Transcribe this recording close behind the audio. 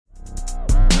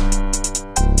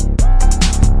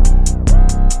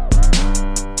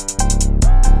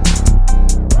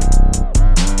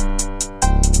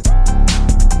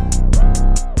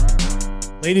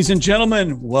Ladies and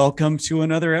gentlemen, welcome to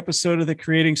another episode of the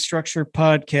Creating Structure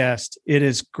podcast. It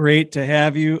is great to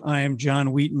have you. I am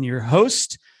John Wheaton, your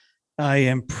host. I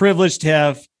am privileged to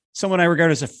have someone I regard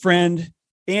as a friend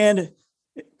and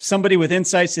somebody with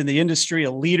insights in the industry,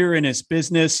 a leader in his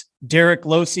business, Derek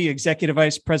Losey, Executive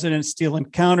Vice President, Steel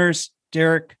and Counters.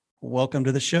 Derek, welcome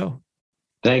to the show.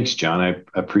 Thanks, John. I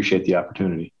appreciate the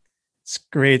opportunity. It's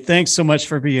great. Thanks so much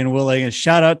for being willing. A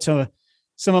shout out to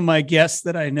some of my guests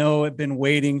that I know have been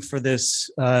waiting for this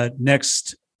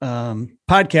next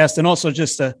podcast. And also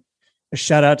just a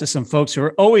shout out to some folks who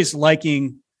are always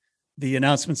liking the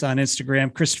announcements on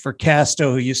Instagram. Christopher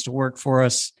Casto, who used to work for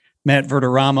us, Matt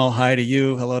Verderamo, hi to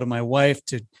you. Hello to my wife,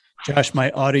 to Josh, my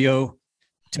audio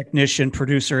technician,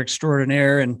 producer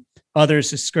extraordinaire, and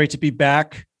others. It's great to be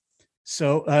back.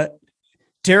 So,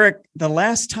 Derek, the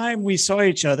last time we saw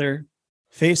each other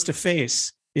face to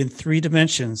face in 3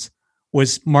 dimensions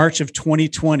was March of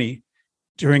 2020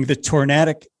 during the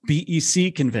Tornadic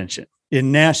BEC convention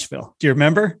in Nashville. Do you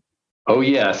remember? Oh,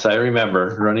 yes, I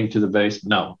remember running to the basement.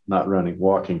 No, not running,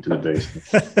 walking to the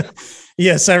basement.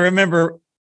 Yes, I remember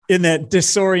in that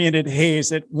disoriented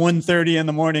haze at 1:30 in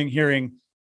the morning hearing,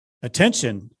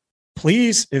 "Attention,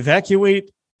 please evacuate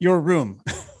your room,"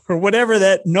 or whatever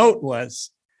that note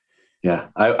was. Yeah,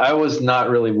 I was not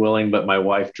really willing, but my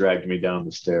wife dragged me down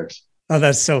the stairs. Oh,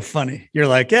 that's so funny. You're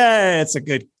like, yeah, it's a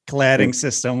good cladding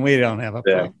system. We don't have a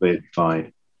problem. Exactly,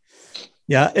 fine.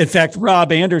 Yeah. In fact,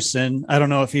 Rob Anderson, I don't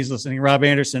know if he's listening, Rob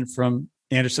Anderson from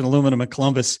Anderson Aluminum in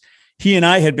Columbus, he and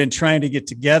I had been trying to get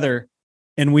together,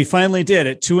 and we finally did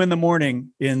at 2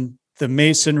 a.m. in the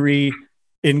masonry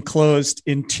enclosed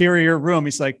interior room.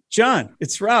 He's like, "John,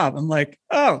 it's Rob." I'm like,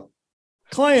 "Oh,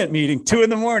 client meeting, 2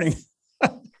 a.m.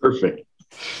 Perfect.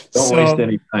 Don't waste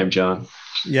any time, John.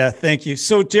 Yeah, thank you.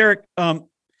 So, Derek, tell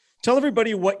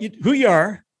everybody who you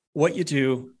are, what you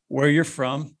do, where you're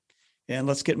from, and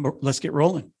let's get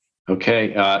rolling.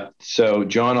 Okay. So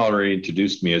John already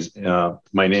introduced me as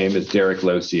my name is Derek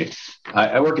Losey.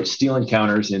 I work at Steel and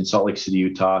Counters in Salt Lake City,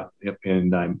 Utah,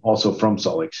 and I'm also from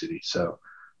Salt Lake City. So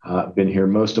I've been here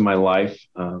most of my life.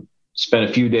 Spent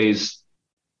a few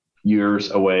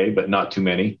years away, but not too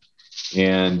many.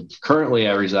 And currently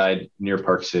I reside near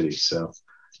Park City. So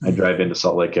I drive into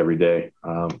Salt Lake every day.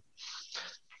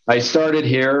 I started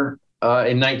here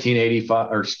in 1985,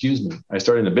 I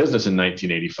started in the business in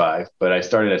 1985, but I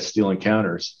started at Steel and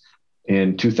Counters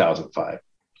in 2005.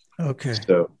 Okay.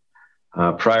 So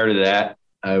prior to that,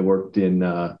 I worked in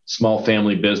small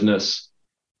family business,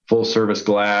 full service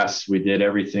glass. We did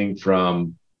everything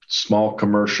from small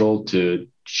commercial to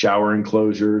shower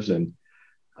enclosures and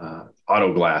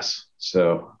auto glass.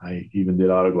 So I even did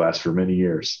auto glass for many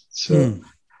years. So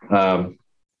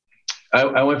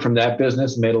I went from that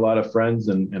business, made a lot of friends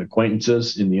and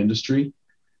acquaintances in the industry.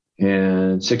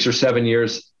 And 6 or 7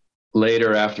 years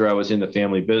later, after I was in the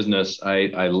family business,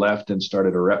 I left and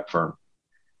started a rep firm,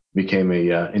 became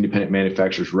a independent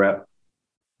manufacturer's rep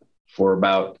for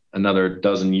about another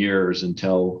dozen years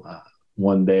until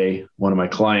one day, one of my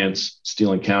clients,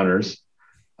 Steel and Counters,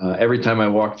 every time I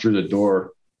walked through the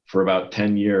door for about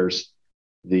 10 years,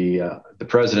 the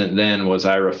president then was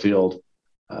Ira Field.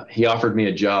 He offered me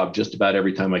a job just about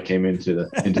every time I came into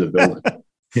the building.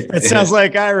 It sounds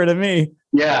like Ira to me.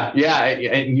 Yeah.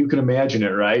 And you can imagine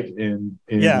it, right?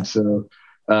 So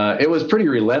it was pretty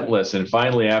relentless. And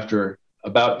finally, after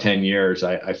about 10 years,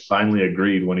 I finally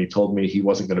agreed when he told me he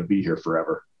wasn't going to be here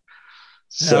forever.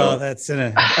 So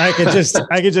I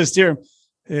could just hear him.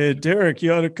 "Hey, Derek,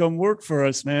 you ought to come work for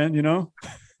us, man, you know?"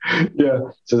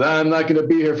 Yeah. So I'm not going to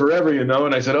be here forever, you know?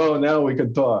 And I said, "Oh, now we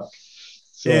can talk."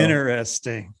 So,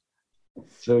 interesting.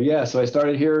 So I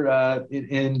started here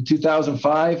in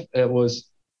 2005. It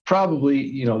was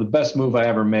probably, the best move I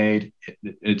ever made.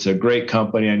 It's a great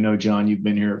company. I know, John, you've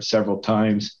been here several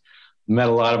times, met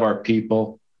a lot of our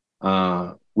people.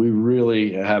 We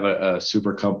really have a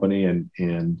super company, and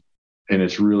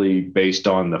it's really based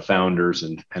on the founders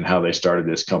and how they started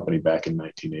this company back in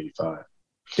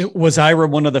 1985. Was Ira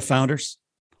one of the founders?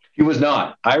 He was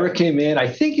not. Ira came in, I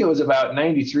think it was about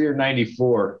 93 or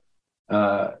 94.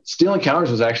 Steel and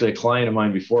Counters was actually a client of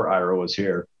mine before Ira was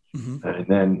here.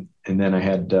 Mm-hmm. And then I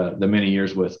had the many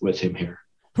years with him here.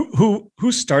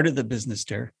 Who started the business,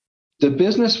 Derek? The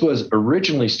business was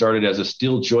originally started as a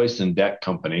steel joist and deck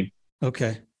company.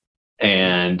 Okay.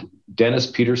 And Dennis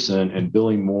Peterson and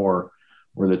Billy Moore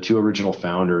were the two original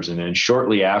founders. And then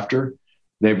shortly after,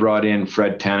 they brought in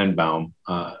Fred Tannenbaum,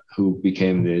 who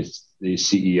became the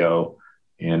CEO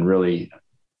and really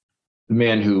the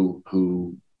man who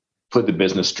put the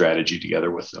business strategy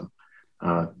together with them.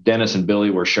 Dennis and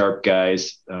Billy were sharp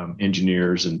guys,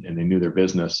 engineers, and they knew their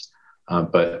business.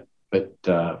 But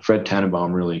Fred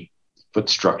Tannenbaum really put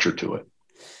structure to it.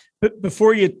 But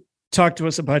before you talk to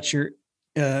us about your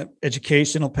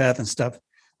educational path and stuff,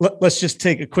 let's just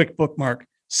take a quick bookmark.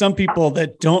 Some people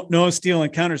that don't know Steel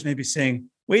Encounters may be saying,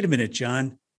 wait a minute,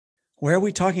 John, where are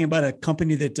we talking about a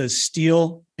company that does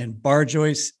steel and bar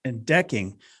joists and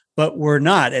decking? But we're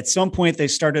not. At some point, they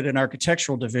started an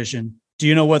architectural division. Do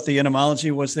you know what the etymology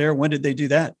was there? When did they do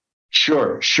that?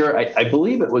 Sure. I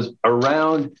believe it was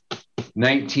around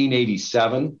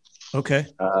 1987. Okay.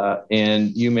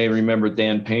 And you may remember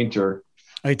Dan Painter.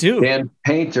 I do. Dan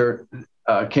Painter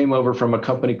came over from a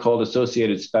company called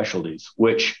Associated Specialties,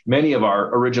 which many of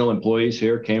our original employees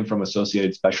here came from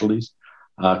Associated Specialties,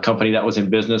 a company that was in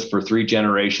business for 3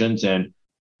 generations and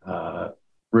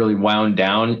really wound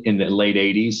down in the late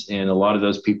 80s. And a lot of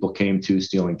those people came to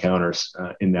Steel Encounters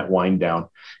in that wind down.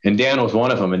 And Dan was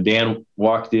one of them. And Dan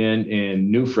walked in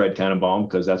and knew Fred Tannenbaum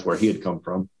because that's where he had come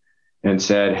from, and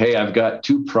said, hey, I've got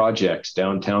 2 projects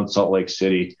downtown Salt Lake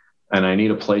City, and I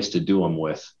need a place to do them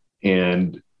with.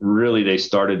 And really, they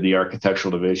started the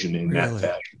architectural division in that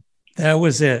fashion. That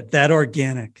was it. That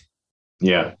organic.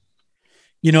 Yeah.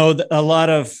 You know, a lot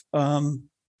of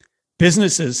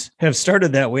businesses have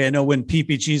started that way. I know when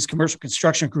PPG's commercial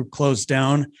construction group closed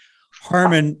down,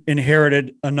 Harmon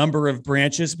inherited a number of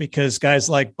branches because guys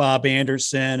like Bob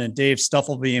Anderson and Dave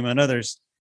Stuffelbeam and others,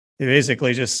 they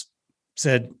basically just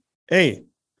said, hey,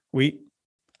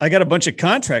 I got a bunch of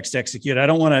contracts to execute. I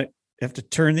don't want to have to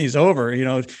turn these over. You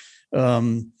know,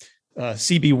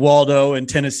 CB Waldo in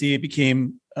Tennessee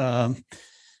became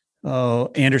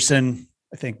Anderson,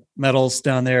 I think Metals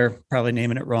down there, probably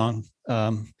naming it wrong.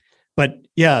 But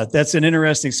yeah, that's an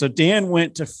interesting. So Dan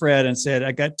went to Fred and said,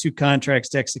 I got 2 contracts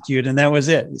to execute. And that was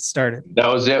it. It started. That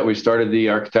was it. We started the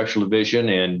architectural division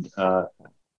and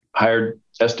hired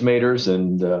estimators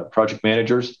and project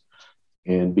managers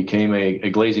and became a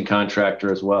glazing contractor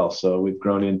as well. So we've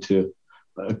grown into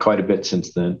quite a bit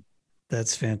since then.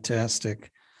 That's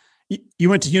fantastic. You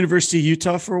went to University of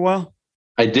Utah for a while?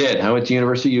 I did. I went to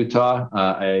University of Utah.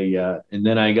 And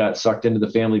then I got sucked into the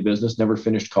family business, never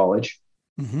finished college.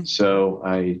 Mm-hmm. So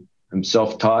I am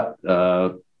self-taught,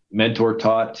 mentor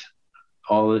taught,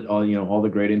 all the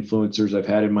great influencers I've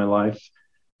had in my life,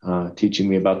 teaching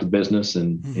me about the business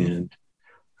and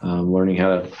learning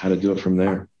how to do it from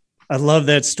there. I love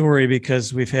that story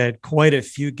because we've had quite a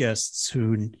few guests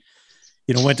who,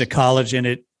 went to college and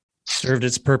it served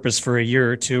its purpose for a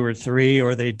year or 2 or 3,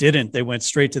 or they didn't. They went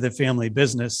straight to the family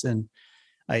business. And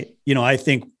I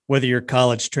think whether you're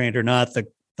college trained or not,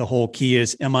 the whole key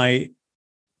is, am I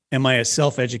a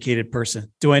self-educated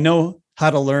person? Do I know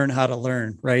how to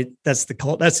learn? Right. That's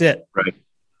it.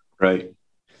 Right.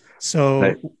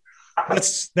 So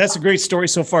that's a great story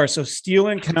so far. So Steel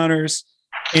Encounters,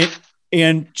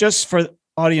 and just for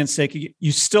audience sake,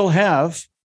 you still have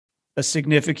a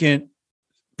significant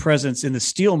presence in the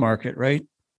steel market, right?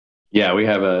 Yeah, we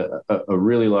have a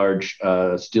really large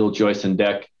steel joist and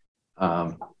deck.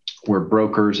 We're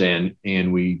brokers and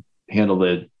we handle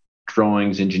the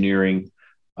drawings, engineering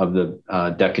of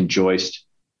the deck and joist.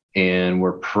 And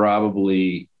we're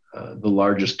probably the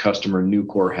largest customer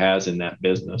Nucor has in that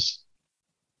business.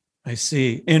 I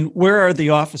see. And where are the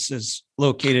offices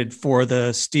located for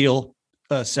the steel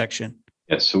section?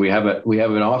 Yes, so we have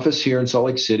an office here in Salt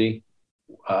Lake City,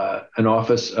 an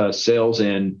office, sales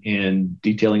and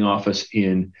detailing office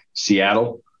in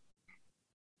Seattle,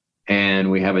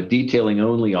 and we have a detailing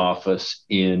only office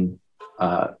in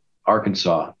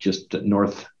Arkansas, just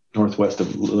northwest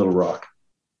of Little Rock.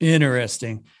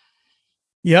 Interesting.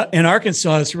 Yeah, and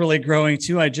Arkansas is really growing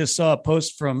too. I just saw a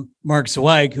post from Mark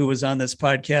Zweig, who was on this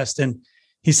podcast, and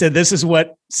he said, this is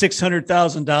what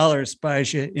 $600,000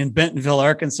 buys you in Bentonville,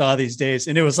 Arkansas these days.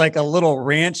 And it was like a little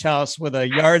ranch house with a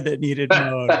yard that needed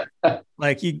mowed.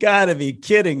 Like, you got to be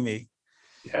kidding me.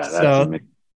 Yeah,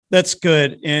 that's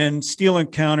good. And Steel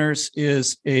Encounters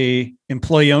is a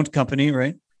employee-owned company,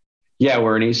 right? Yeah,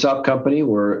 we're an ESOP company.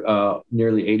 We're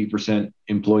nearly 80%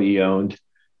 employee-owned.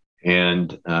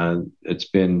 And it's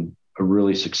been a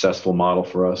really successful model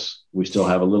for us. We still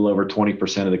have a little over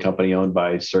 20% of the company owned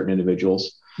by certain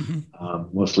individuals,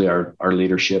 mostly our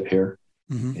leadership here.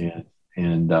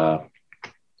 And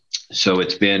so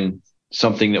it's been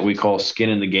something that we call skin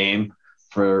in the game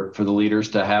for the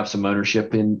leaders to have some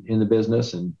ownership in the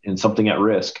business and something at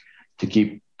risk to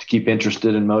keep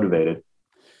interested and motivated.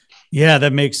 Yeah,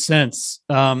 that makes sense.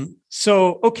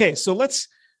 So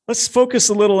let's focus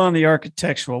a little on the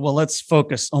architectural. Well, let's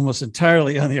focus almost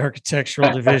entirely on the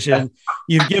architectural division.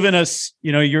 You've given us,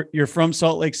 you're from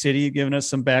Salt Lake City. You've given us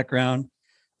some background.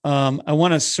 I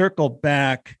want to circle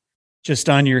back just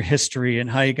on your history and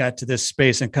how you got to this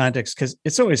space and context, because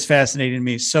it's always fascinating to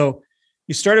me. So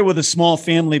you started with a small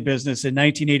family business in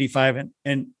 1985,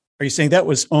 and are you saying that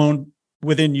was owned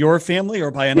within your family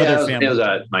or by another family? It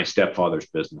was my stepfather's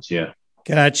business. Yeah.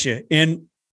 Gotcha. And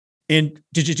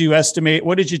did you do estimate?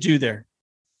 What did you do there?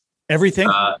 Everything?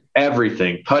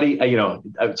 Everything. Putty,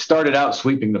 I started out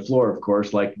sweeping the floor, of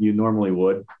course, like you normally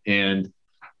would. And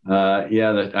I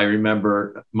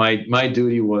remember my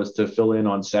duty was to fill in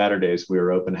on Saturdays. We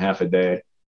were open half a day.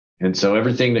 And so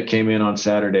everything that came in on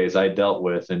Saturdays, I dealt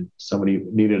with. And somebody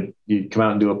you'd come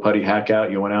out and do a putty hack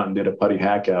out. You went out and did a putty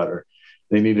hack out, or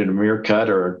they needed a mirror cut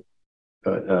or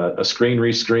a screen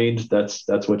rescreened.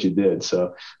 That's what you did.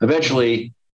 So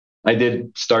eventually I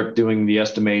did start doing the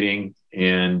estimating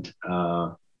and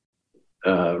ran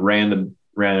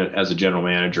it as a general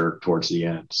manager towards the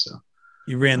end. So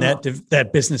you ran that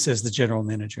business as the general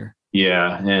manager.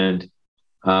 Yeah. And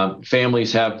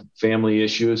families have family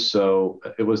issues. So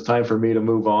it was time for me to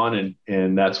move on.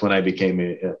 And that's when I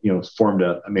became formed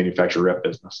a manufacturer rep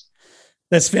business.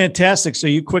 That's fantastic. So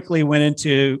you quickly went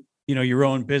into, your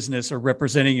own business or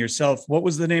representing yourself. What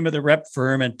was the name of the rep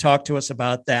firm, and talk to us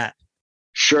about that?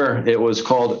 Sure. It was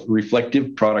called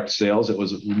Reflective Product Sales. It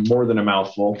was more than a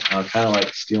mouthful, kind of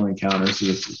like Steel Encounters.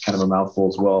 It's kind of a mouthful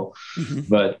as well. Mm-hmm.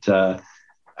 But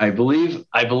I believe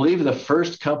the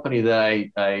first company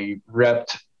that I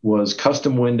repped was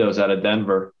Custom Windows out of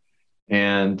Denver.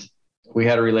 And we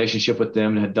had a relationship with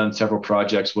them and had done several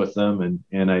projects with them.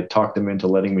 And I talked them into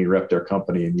letting me rep their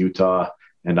company in Utah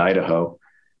and Idaho,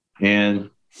 and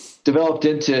developed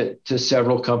into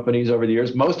several companies over the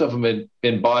years. Most of them had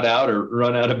been bought out or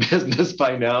run out of business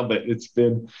by now, but it's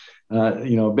been,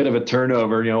 a bit of a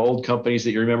turnover. Old companies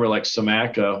that you remember, like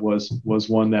Samaca was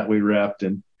one that we repped,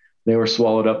 and they were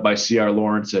swallowed up by C.R.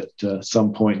 Lawrence at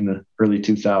some point in the early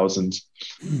 2000s.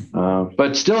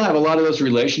 But still have a lot of those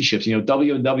relationships.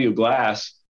 W&W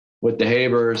Glass with the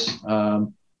Habers.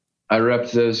 I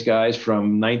repped those guys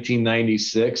from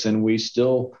 1996, and we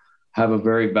still have a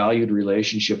very valued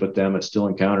relationship with them at Steel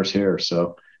Encounters here.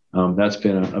 So that's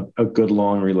been a good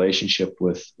long relationship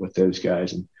with those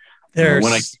guys. And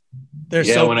when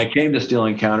I came to Steel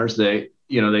Encounters, they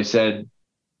said,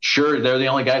 sure, they're the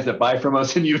only guys that buy from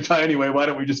us in Utah anyway. Why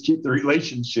don't we just keep the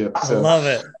relationship? So, I love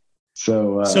it.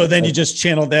 So then you just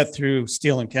channeled that through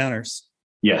Steel Encounters.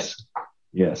 Yes.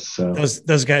 So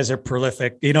those guys are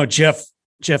prolific.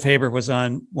 Jeff Haber was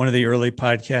on one of the early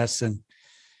podcasts, and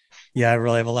I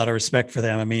really have a lot of respect for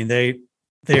them. I mean, they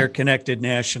are connected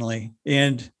nationally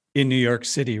and in New York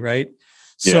City, right?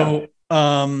 So,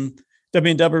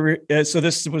 W&W. So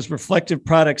this was Reflective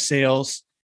Product Sales.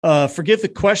 Forgive the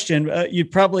question. You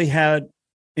probably had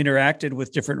interacted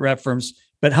with different rep firms,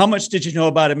 but how much did you know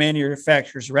about a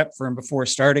manufacturer's rep firm before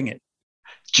starting it?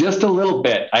 Just a little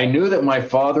bit. I knew that my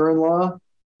father-in-law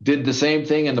did the same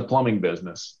thing in the plumbing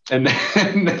business, and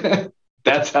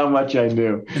that's how much I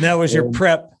knew. And that was your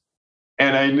prep.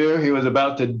 And I knew he was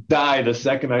about to die the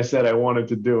second I said I wanted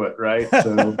to do it. Right.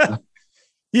 So,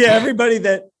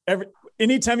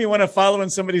 anytime you want to follow in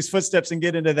somebody's footsteps and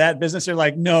get into that business, they're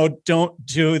like, no, don't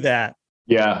do that.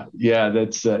 Yeah.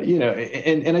 That's,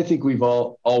 and I think we've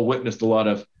all witnessed a lot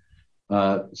of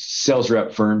sales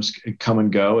rep firms come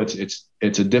and go. It's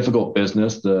a difficult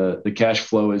business. The cash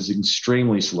flow is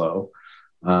extremely slow.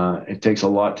 It takes a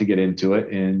lot to get into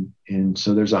it. And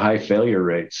so there's a high failure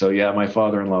rate. So my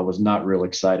father-in-law was not real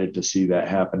excited to see that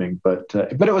happening, but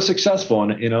it was successful.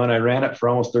 And, and I ran it for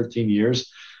almost 13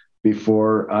 years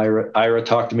before Ira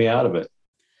talked me out of it.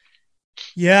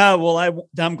 Yeah. Well,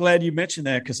 I'm glad you mentioned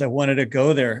that, because I wanted to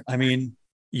go there. I mean,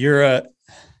 I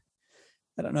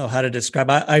don't know how to describe.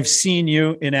 I've seen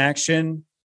you in action.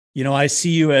 I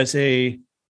see you as a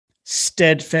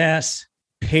steadfast,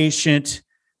 patient,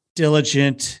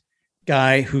 diligent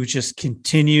guy who just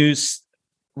continues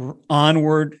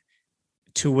onward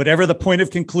to whatever the point of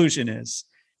conclusion is,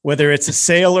 whether it's a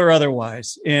sale or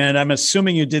otherwise. And I'm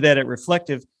assuming you did that at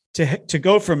Reflective. To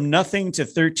go from nothing to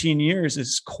 13 years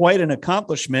is quite an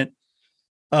accomplishment.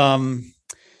 What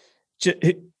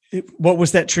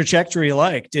was that trajectory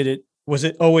like? Was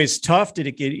it always tough? Did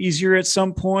it get easier at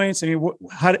some points? I mean,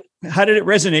 how did it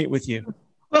resonate with you?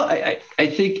 Well, I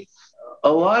think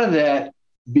a lot of that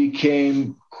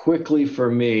became quickly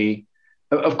for me.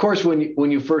 Of course,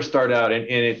 when you first start out, and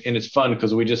it's fun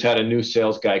because we just had a new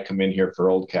sales guy come in here for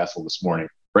Oldcastle this morning.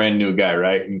 Brand new guy,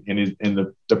 right?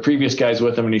 And the previous guy's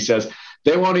with him, and he says,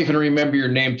 they won't even remember your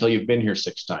name till you've been here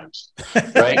 6 times,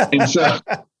 right?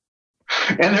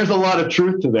 and there's a lot of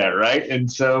truth to that, right?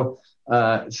 And so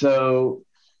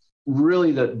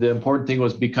really the important thing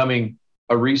was becoming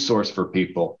a resource for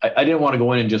people. I didn't want to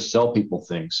go in and just sell people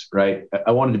things, right?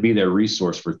 I wanted to be their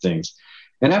resource for things.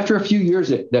 And after a few years,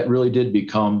 that really did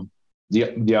become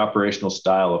the operational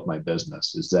style of my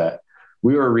business, is that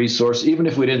we were a resource. Even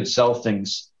if we didn't sell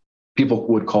things, people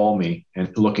would call me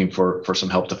and looking for some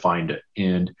help to find it.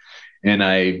 And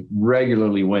I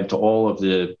regularly went to all of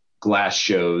the glass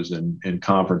shows and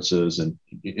conferences and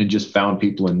just found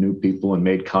people and knew people and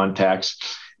made contacts.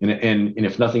 And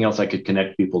if nothing else, I could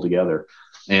connect people together.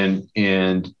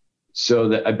 And so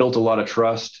that I built a lot of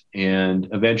trust, and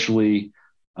eventually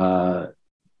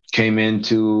came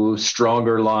into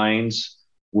stronger lines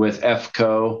with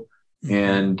EFCO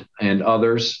and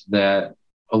others that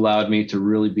allowed me to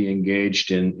really be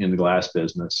engaged in the glass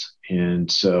business. And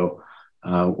so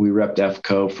we repped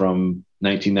EFCO from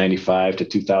 1995 to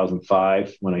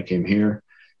 2005 when I came here.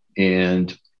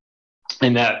 And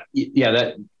that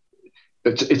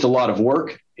it's a lot of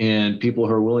work, and people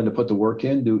who are willing to put the work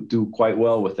in do quite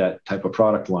well with that type of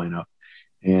product lineup.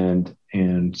 And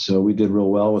so we did real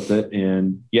well with it.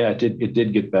 And yeah, it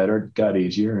did get better. It got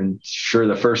easier. And sure,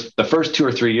 the first 2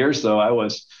 or 3 years though, I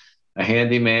was a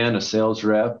handyman, a sales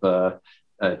rep,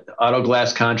 auto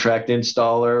glass contract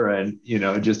installer, and,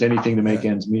 just anything to make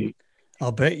ends meet.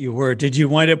 I'll bet you were. Did you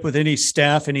wind up with any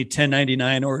staff, any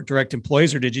 1099 or direct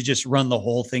employees, or did you just run the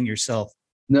whole thing yourself?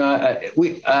 No,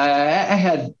 I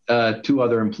had 2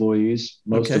 other employees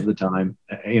most of the time.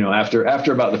 After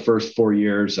about the first 4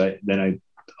 years, I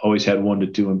always had 1 to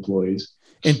 2 employees.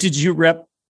 And did you rep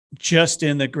just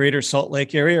in the greater Salt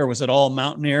Lake area, or was it all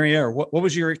mountain area, or what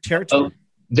was your territory?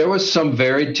 There was some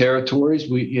varied territories.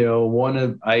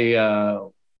 I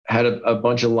had a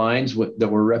bunch of lines that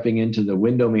were repping into the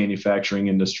window manufacturing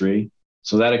industry.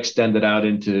 So that extended out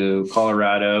into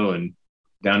Colorado and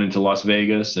down into Las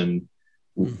Vegas and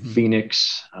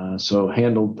Phoenix. So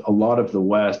handled a lot of the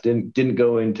West. Didn't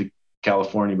go into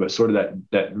California, but sort of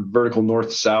that vertical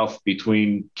north-south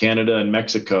between Canada and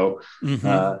Mexico,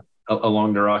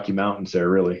 along the Rocky Mountains there,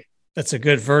 really. That's a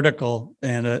good vertical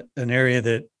and an area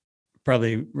that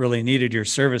probably really needed your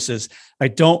services.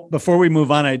 Before we move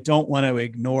on, I don't want to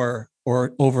ignore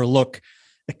or overlook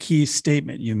a key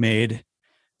statement you made,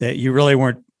 that you really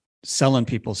weren't selling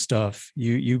people stuff.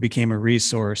 You became a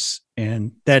resource.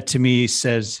 And that to me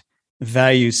says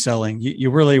value selling.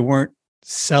 You really weren't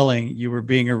selling. You were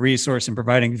being a resource and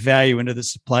providing value into the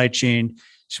supply chain.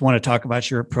 Just want to talk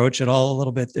about your approach at all a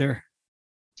little bit there.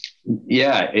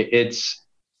 Yeah, it's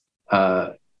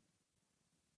a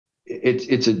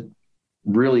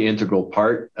really integral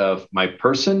part of my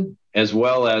person, as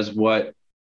well as what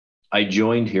I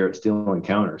joined here at Steel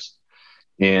Encounters.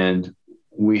 And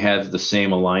we have the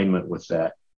same alignment with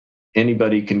that.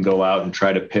 Anybody can go out and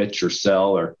try to pitch or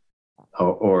sell or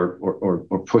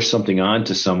push something on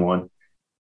to someone.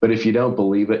 But if you don't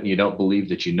believe it, and you don't believe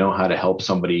that you know how to help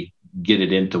somebody get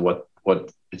it into what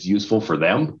is useful for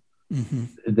them,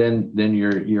 then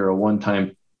you're a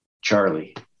one-time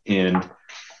Charlie. And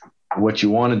what you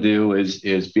want to do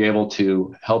is be able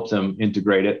to help them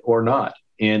integrate it or not.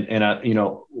 And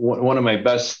one of my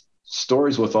best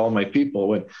stories with all my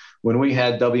people, when we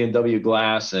had W&W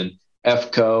Glass and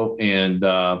EFCO and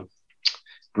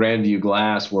Grandview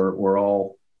Glass were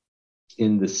all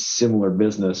in the similar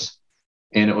business.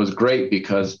 And it was great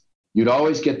because you'd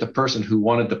always get the person who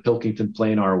wanted the Pilkington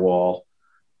planar wall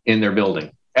in their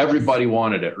building. Everybody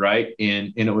wanted it, right?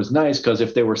 And it was nice because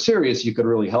if they were serious, you could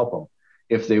really help them.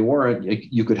 If they weren't,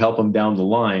 you could help them down the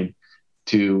line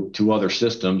to other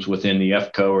systems within the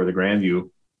EFCO or the Grandview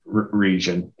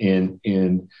region. And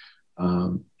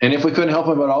if we couldn't help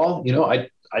them at all,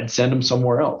 I'd send them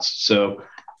somewhere else. So,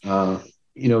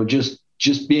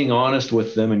 just being honest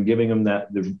with them and giving them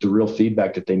the real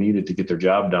feedback that they needed to get their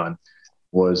job done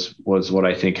was what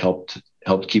I think helped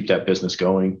keep that business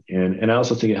going. And I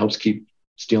also think it helps keep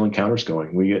Steel Encounters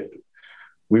going.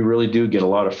 We really do get a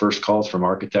lot of first calls from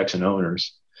architects and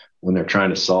owners when they're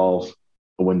trying to solve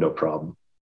a window problem.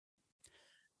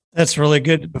 That's really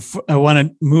good. I want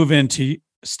to move into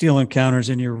Steel Encounters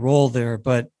and your role there.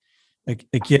 But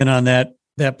again, on that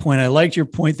point, I liked your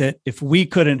point that if we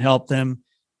couldn't help them,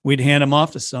 we'd hand them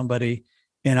off to somebody.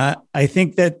 And I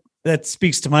think that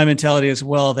speaks to my mentality as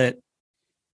well, that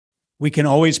we can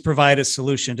always provide a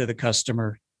solution to the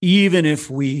customer, even if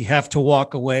we have to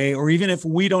walk away, or even if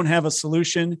we don't have a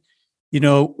solution,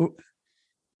 and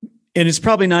it's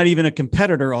probably not even a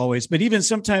competitor always, but even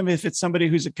sometimes if it's somebody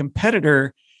who's a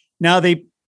competitor, now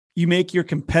you make your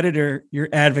competitor your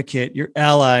advocate, your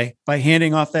ally, by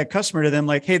handing off that customer to them,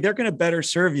 like, hey, they're going to better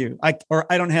serve you. I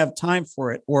don't have time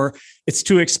for it, or it's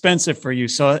too expensive for you.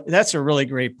 So that's a really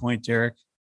great point, Derek.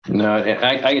 No,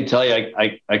 I can tell you,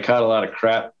 I caught a lot of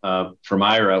crap from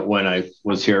Ira when I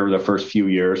was here the first few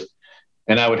years,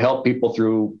 and I would help people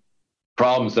through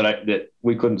problems that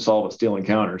we couldn't solve at Steel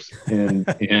Encounters, and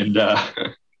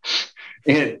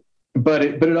but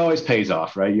it always pays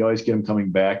off, right? You always get them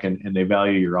coming back, and they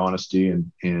value your honesty,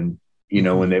 and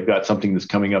when they've got something that's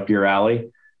coming up your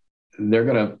alley, they're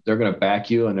gonna back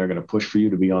you, and they're gonna push for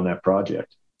you to be on that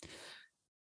project.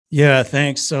 Yeah,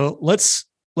 thanks. So let's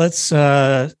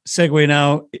segue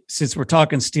now, since we're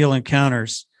talking Steel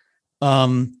Encounters.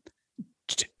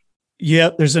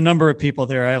 Yeah, there's a number of people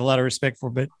there I have a lot of respect for,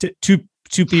 but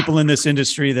two people in this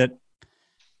industry that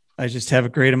I just have a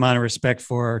great amount of respect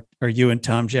for are you and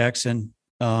Tom Jackson.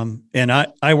 And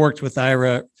I worked with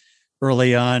Ira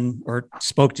early on, or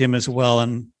spoke to him as well,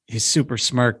 and he's super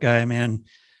smart guy, man.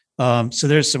 So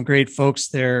there's some great folks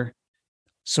there.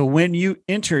 So when you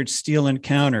entered Steel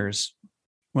Encounters,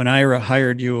 when Ira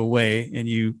hired you away and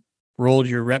you rolled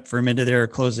your rep firm into there or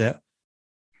closed that,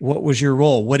 what was your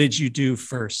role? What did you do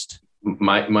first?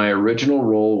 My original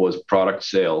role was product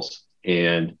sales,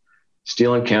 and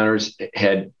Steel Encounters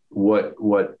had what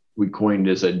we coined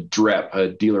as a DREP, a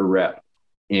dealer rep,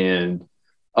 and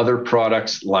other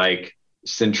products like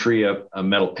Centria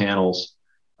metal panels.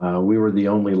 We were the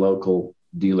only local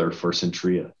dealer for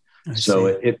Centria.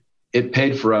 So it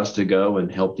paid for us to go and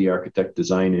help the architect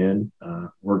design in,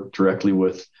 work directly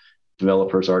with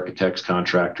developers, architects,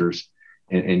 contractors,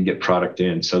 and get product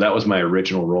in. So that was my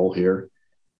original role here,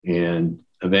 and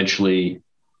eventually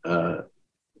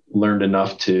learned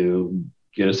enough to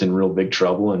get us in real big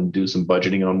trouble and do some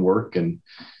budgeting on work and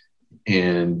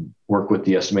work with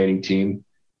the estimating team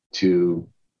to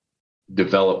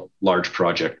develop large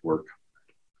project work.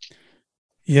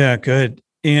 Yeah, good.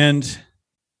 And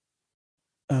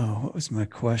what was my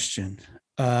question?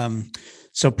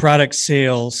 So product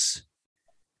sales.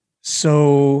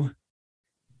 So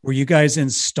were you guys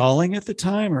installing at the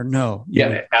time or no?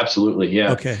 Yeah, absolutely.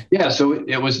 Yeah. Okay. Yeah. So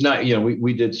it was not,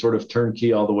 we did sort of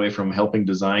turnkey all the way from helping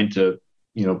design to,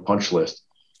 punch list.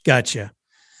 Gotcha.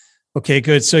 Okay,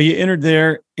 good. So you entered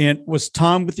there, and was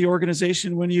Tom with the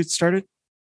organization when you started?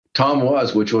 Tom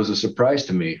was, which was a surprise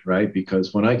to me, right?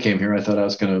 Because when I came here, I thought I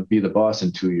was going to be the boss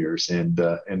in 2 years, and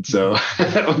so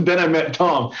then I met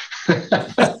Tom,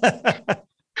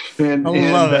 and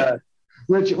I love it.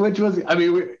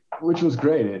 Which was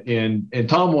great, and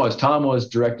Tom was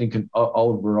directing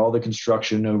all the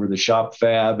construction over the shop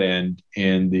fab and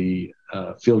the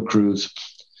field crews,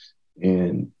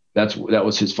 and that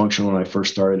was his function when I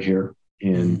first started here.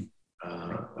 And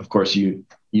of course, you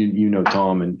know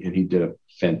Tom, and he did a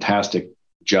fantastic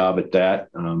job at that.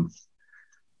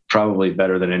 Probably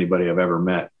better than anybody I've ever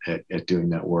met at doing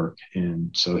that work.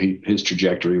 And so his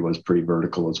trajectory was pretty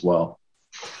vertical as well.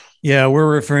 Yeah,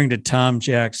 we're referring to Tom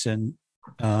Jackson.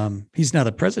 He's now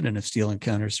the president of Steel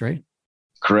Encounters, right?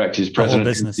 Correct. He's president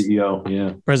and CEO.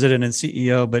 Yeah, president and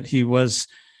CEO. But he was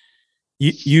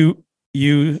you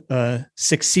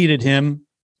succeeded him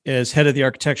as head of the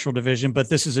architectural division. But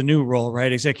this is a new role,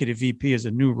 right? Executive VP is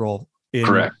a new role in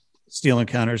Correct. Steel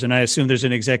Encounters, and I assume there's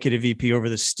an executive VP over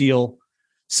the steel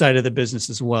side of the business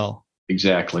as well.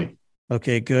 Exactly.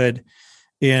 Okay, good.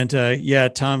 And yeah,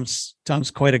 Tom's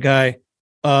quite a guy.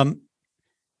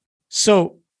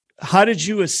 So how did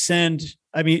you ascend?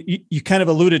 I mean, you kind of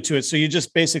alluded to it. So you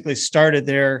just basically started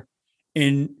there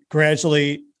and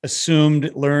gradually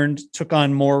assumed, learned, took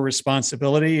on more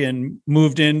responsibility and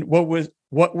moved in. What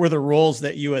were the roles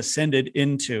that you ascended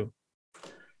into?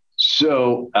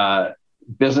 So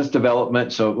business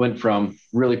development. So it went from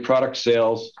really product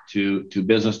sales to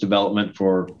business development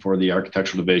for the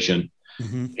architectural division.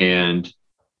 Mm-hmm. And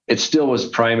it still was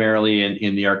primarily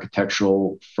in the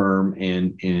architectural firm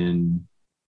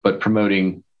but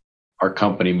promoting our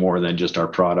company more than just our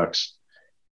products,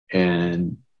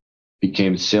 and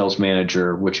became sales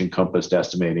manager, which encompassed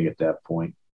estimating at that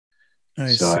point. I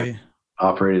see. I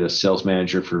operated as sales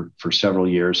manager for several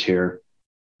years here.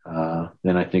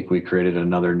 Then I think we created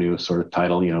another new sort of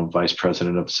title, vice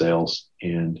president of sales,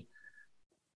 and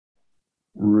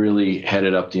really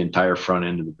headed up the entire front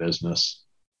end of the business.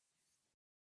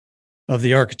 Of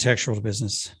the architectural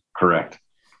business. Correct.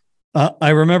 I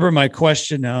remember my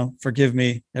question now. Forgive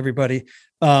me, everybody.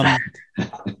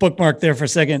 Bookmark there for a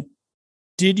second.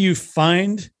 Did you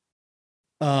find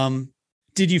when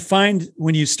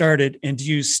you started, and do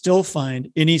you still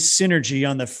find any synergy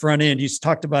on the front end? You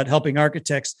talked about helping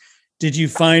architects. Did you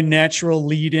find natural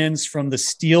lead-ins from the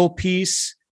steel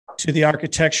piece to the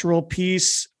architectural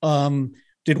piece?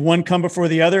 Did one come before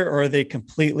the other, or are they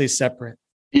completely separate?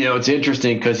 It's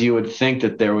interesting because you would think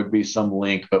that there would be some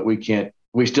link, but we can't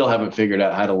we still haven't figured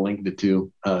out how to link the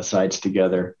two sides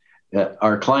together.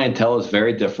 Our clientele is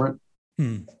very different,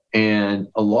 and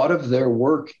a lot of their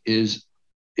work is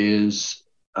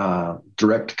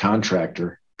direct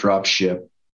contractor, drop ship.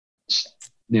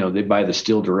 They buy the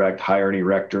steel direct, hire an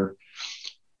erector,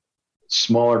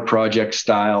 smaller project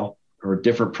style or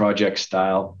different project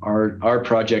style. Our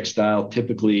project style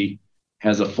typically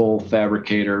has a full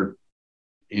fabricator,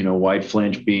 wide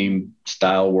flange beam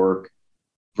style work,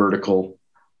 vertical.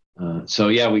 So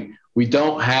yeah, we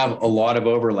don't have a lot of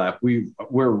overlap.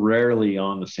 We're rarely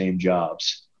on the same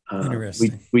jobs.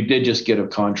 Interesting. We did just get a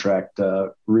contract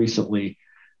recently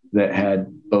that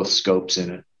had both scopes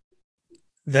in it.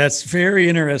 That's very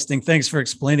interesting. Thanks for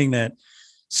explaining that.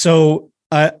 So,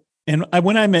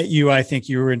 when I met you, I think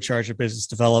you were in charge of business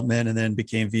development and then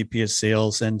became VP of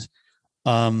sales. And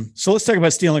so let's talk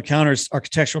about Steel and Counters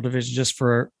architectural division just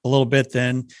for a little bit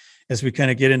then, as we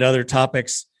kind of get into other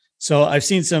topics. So I've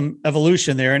seen some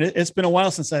evolution there, and it's been a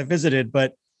while since I visited,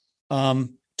 but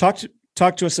talk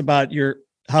to us about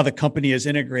how the company is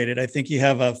integrated. I think you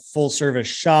have a full service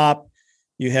shop,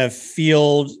 you have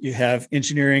field, you have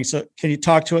engineering. So can you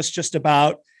talk to us just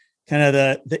about kind of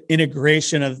the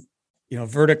integration of,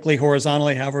 vertically,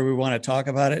 horizontally, however we want to talk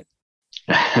about it?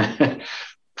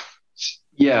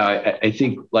 Yeah, I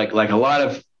think like a lot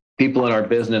of people in our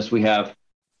business, we have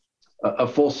a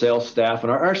full sales staff,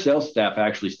 and our sales staff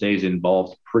actually stays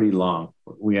involved pretty long.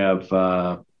 We have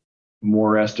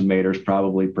more estimators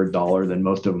probably per dollar than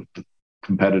most of the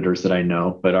competitors that I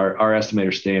know, but our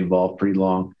estimators stay involved pretty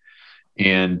long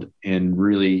and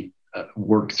really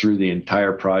work through the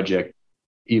entire project.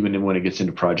 Even when it gets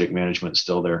into project management,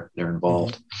 still they're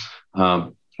involved.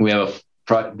 Then we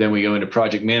go into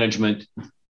project management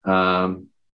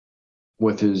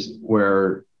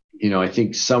where I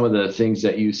think some of the things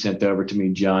that you sent over to me,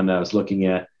 John, that I was looking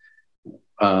at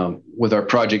with our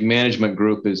project management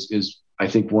group is I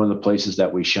think one of the places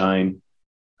that we shine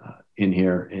in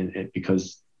here, and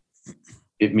because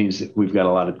it means that we've got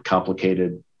a lot of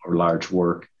complicated or large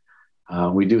work.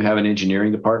 We do have an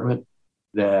engineering department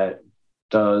that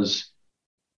does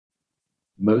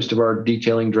most of our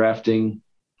detailing, drafting,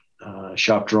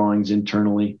 shop drawings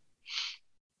internally.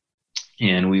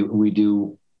 And we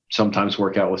do sometimes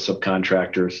work out with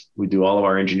subcontractors. We do all of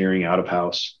our engineering out of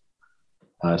house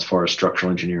as far as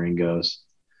structural engineering goes.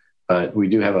 But we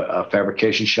do have a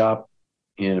fabrication shop.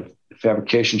 In a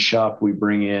fabrication shop, we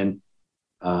bring in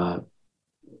a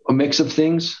mix of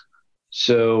things.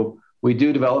 So we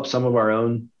do develop some of our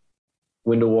own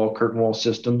window wall, curtain wall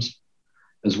systems,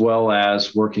 as well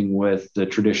as working with the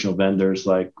traditional vendors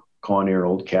like Conair,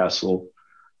 Oldcastle,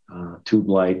 Tube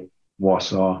Light,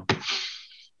 Wausau.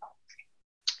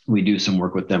 We do some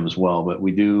work with them as well, but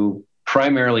we do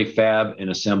primarily fab and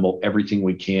assemble everything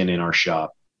we can in our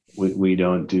shop. We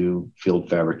don't do field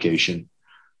fabrication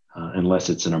unless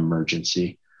it's an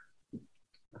emergency.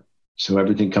 So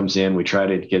everything comes in. We try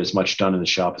to get as much done in the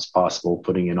shop as possible,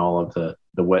 putting in all of the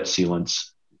wet sealants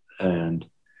and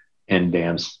end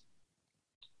dams.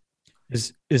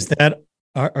 Is that,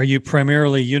 are you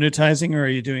primarily unitizing, or are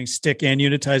you doing stick and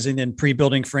unitizing and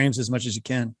pre-building frames as much as you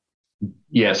can?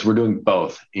 Yes, we're doing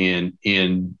both. And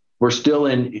we're still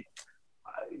in,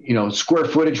 square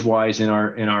footage wise in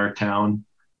our town,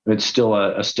 it's still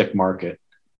a stick market.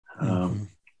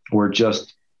 We're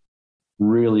just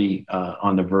really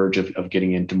on the verge of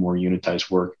getting into more unitized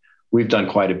work. We've done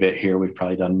quite a bit here. We've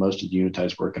probably done most of the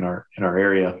unitized work in our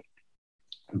area,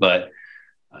 but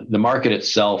the market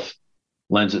itself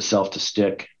lends itself to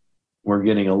stick. We're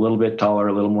getting a little bit taller,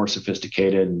 a little more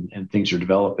sophisticated, and things are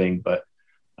developing, but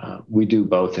we do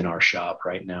both in our shop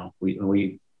right now.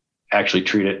 We actually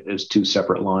treat it as two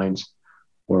separate lines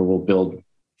where we'll build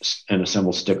and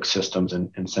assemble stick systems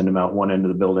and send them out one end of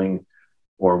the building,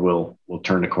 or we'll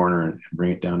turn the corner and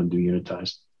bring it down and do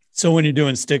unitized. So when you're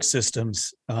doing stick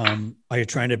systems, are you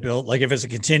trying to build, like if it's a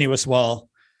continuous wall,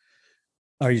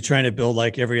 are you trying to build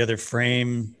like every other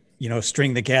frame,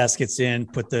 string the gaskets in,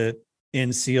 put the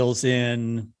end seals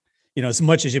in, as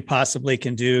much as you possibly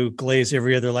can do, glaze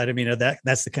every other light? I mean,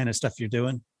 that's the kind of stuff you're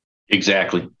doing.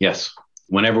 Exactly. Yes.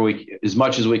 Whenever as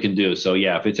much as we can do. So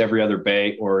yeah, if it's every other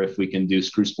bay, or if we can do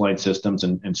screw spline systems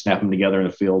and snap them together in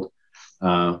the field,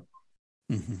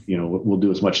 we'll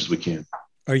do as much as we can.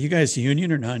 Are you guys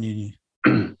union or non-union?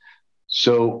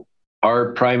 So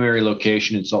our primary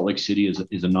location in Salt Lake City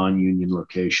is a non-union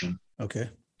location. Okay.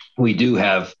 We do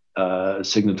have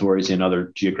signatories in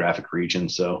other geographic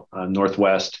regions. So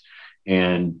Northwest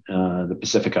and the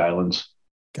Pacific Islands.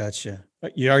 Gotcha.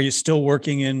 Are you still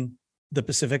working in the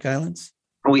Pacific Islands?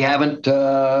 We haven't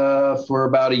for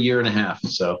about a year and a half.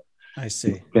 So I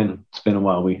see. It's been a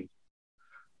while.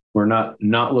 we're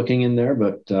not looking in there,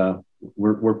 but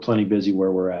we're plenty busy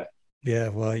where we're at. Yeah,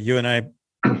 well, you and I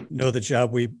know the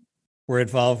job we were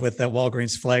involved with, that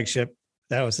Walgreens flagship.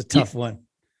 That was a tough one.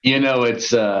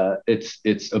 It's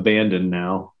abandoned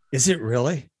now. Is it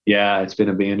really? Yeah, it's been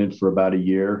abandoned for about a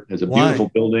year. It's a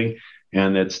beautiful building,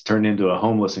 and it's turned into a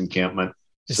homeless encampment.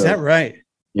 Is that right?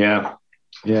 Yeah,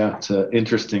 it's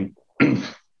interesting.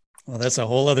 Well, that's a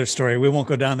whole other story. We won't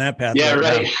go down that path. Yeah,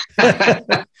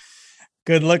 right.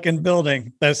 Good looking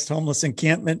building. Best homeless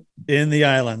encampment in the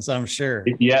islands, I'm sure.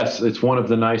 Yes, it's one of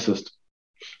the nicest.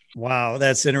 Wow,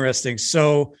 that's interesting.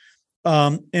 So,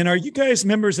 and are you guys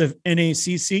members of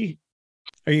NACC?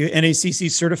 Are you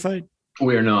NACC certified?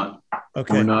 We are not.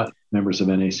 Okay. We're not members of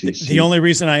NACC. The only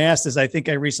reason I asked is I think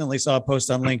I recently saw a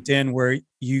post on LinkedIn where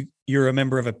you're a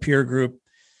member of a peer group,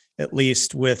 at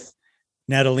least with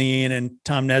Natalie and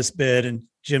Tom Nesbitt and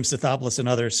Jim Sithopoulos and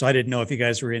others. So I didn't know if you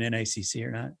guys were in NACC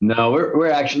or not. No,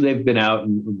 we're actually, they've been out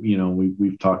and,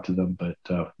 we've talked to them, but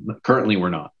currently we're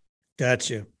not. Got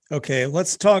you. Okay.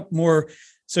 Let's talk more.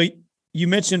 So you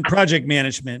mentioned project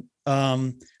management.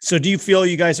 So do you feel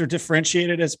you guys are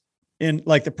differentiated as in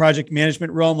like the project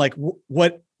management realm? Like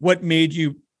what made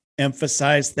you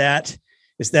emphasize that?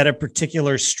 Is that a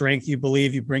particular strength you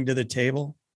believe you bring to the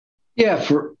table? Yeah,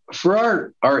 for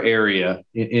our area,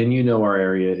 and our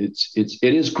area, it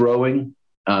is growing,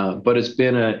 but it's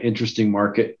been an interesting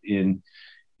market in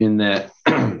that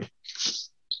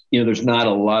there's not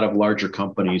a lot of larger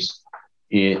companies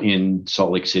in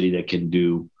Salt Lake City that can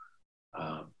do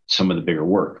some of the bigger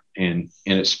work, and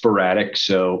it's sporadic.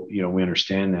 So we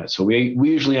understand that. So we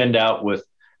usually end out with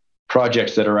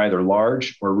projects that are either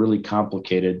large or really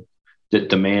complicated that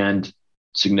demand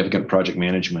significant project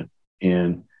management,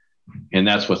 and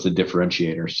that's what's the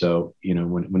differentiator. So,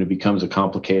 when it becomes a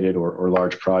complicated or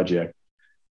large project,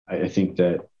 I think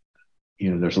that,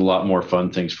 there's a lot more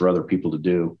fun things for other people to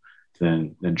do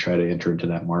than try to enter into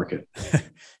that market.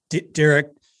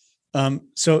 Derek,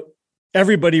 so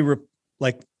everybody,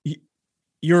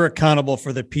 you're accountable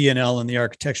for the P&L and the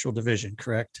architectural division,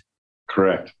 correct?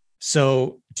 Correct.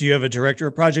 So do you have a director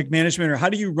of project management, or how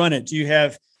do you run it? Do you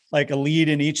have like a lead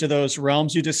in each of those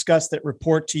realms you discussed that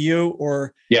report to you,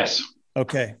 or? Yes.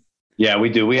 Okay. Yeah, we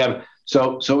do. We have,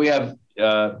 so we have,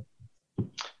 I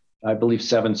believe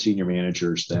 7 senior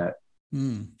managers that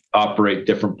operate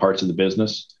different parts of the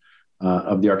business,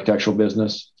 of the architectural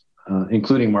business,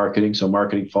 including marketing. So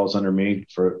marketing falls under me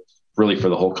for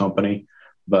the whole company.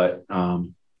 But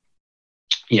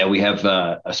we have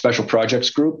a special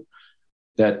projects group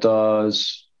that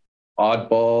does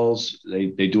oddballs.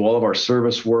 They do all of our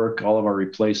service work, all of our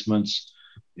replacements,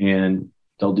 and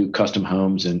they'll do custom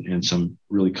homes and some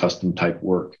really custom type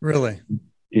work. Really?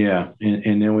 Yeah.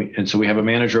 And so we have a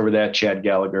manager over that, Chad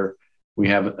Gallagher. We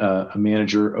have a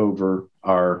manager over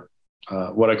our,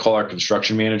 what I call our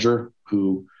construction manager,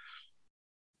 who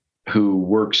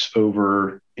works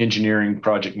over engineering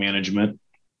project management,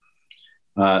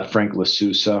 Frank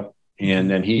LaSousa. And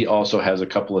then he also has a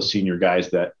couple of senior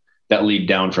guys that lead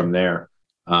down from there,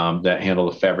 that handle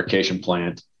the fabrication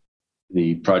plant,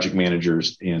 the project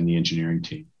managers, and the engineering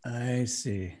team. I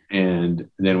see. And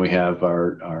then we have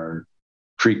our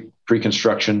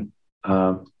pre-construction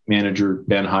manager,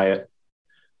 Ben Hyatt,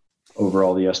 over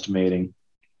all the estimating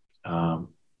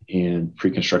and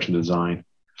pre-construction design.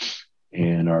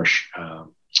 And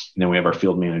then we have our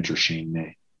field manager, Shane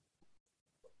May.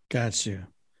 Got you.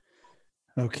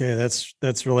 Okay,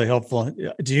 that's really helpful.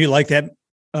 Do you like that?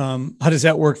 How does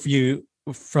that work for you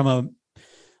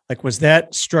was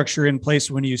that structure in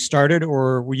place when you started,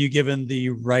 or were you given the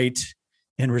right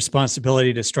and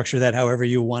responsibility to structure that however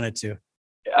you wanted to?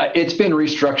 It's been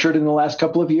restructured in the last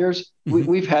couple of years. Mm-hmm.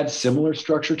 We've had similar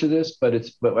structure to this, but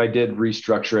I did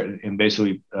restructure it and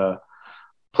basically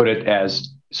put it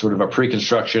as sort of a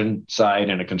pre-construction side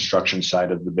and a construction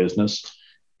side of the business,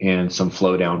 and some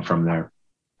flow down from there.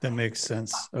 That makes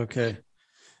sense. Okay.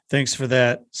 Thanks for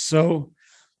that. So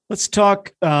let's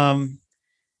talk.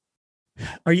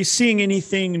 Are you seeing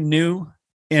anything new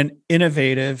and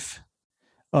innovative,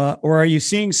 or are you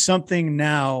seeing something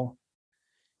now,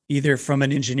 either from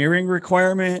an engineering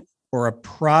requirement or a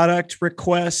product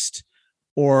request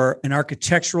or an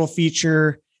architectural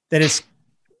feature that is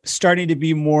starting to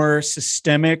be more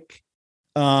systemic,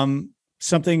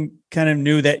 something kind of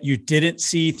new that you didn't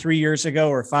see 3 years ago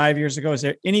or 5 years ago? Is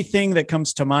there anything that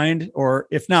comes to mind? Or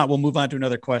if not, we'll move on to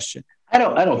another question. I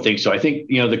don't think so. I think,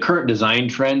 the current design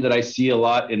trend that I see a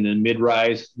lot in the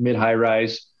mid-high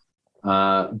rise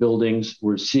buildings,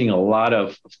 we're seeing a lot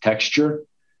of texture,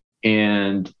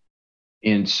 and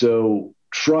so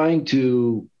trying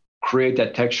to create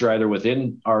that texture either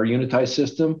within our unitized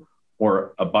system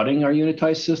or abutting our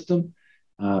unitized system.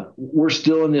 We're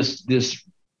still in this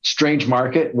strange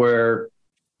market where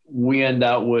we end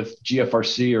out with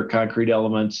GFRC or concrete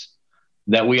elements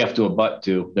that we have to abut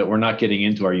to, that we're not getting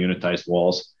into our unitized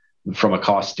walls from a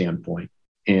cost standpoint.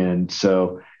 And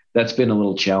so that's been a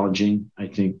little challenging, I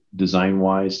think, design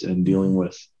wise, and dealing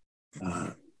with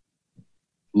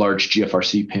large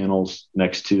GFRC panels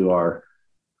next to our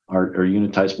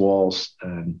unitized walls,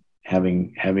 and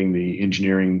having the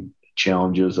engineering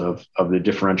challenges of the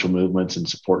differential movements and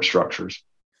support structures.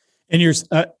 And you're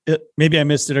maybe I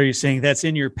missed it. Are you saying that's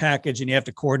in your package and you have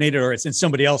to coordinate it, or it's in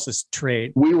somebody else's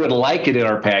trade? We would like it in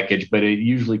our package, but it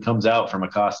usually comes out from a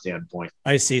cost standpoint.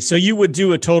 I see. So you would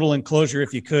do a total enclosure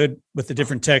if you could, with the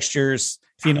different textures,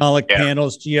 phenolic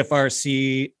panels,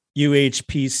 GFRC,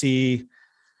 UHPC.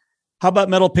 How about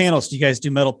metal panels? Do you guys do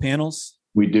metal panels?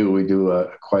 We do. We do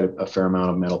quite a fair amount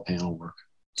of metal panel work.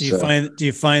 Do you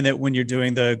find that when you're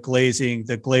doing the glazing,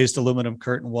 the glazed aluminum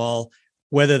curtain wall,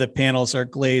 whether the panels are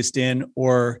glazed in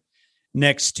or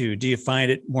next to, do you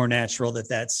find it more natural that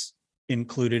that's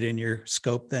included in your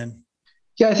scope then?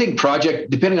 Yeah, I think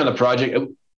depending on the project,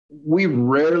 we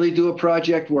rarely do a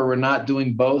project where we're not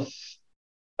doing both.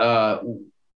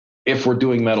 If we're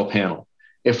doing metal panel,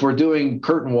 if we're doing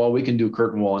curtain wall, we can do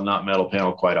curtain wall and not metal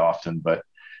panel quite often, but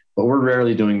we're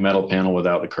rarely doing metal panel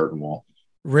without the curtain wall.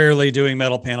 Rarely doing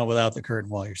metal panel without the curtain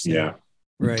wall, you're saying? Yeah.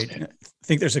 Right. I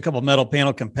think there's a couple of metal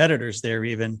panel competitors there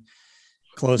even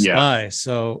close by.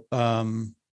 So,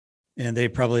 and they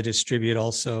probably distribute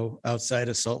also outside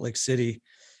of Salt Lake City.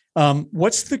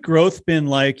 What's the growth been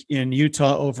like in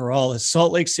Utah overall? Is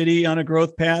Salt Lake City on a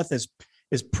growth path? Is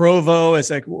Provo, is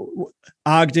like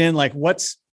Ogden, like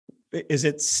is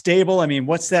it stable? I mean,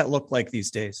 what's that look like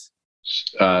these days?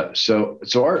 So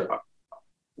our,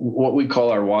 what we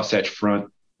call our Wasatch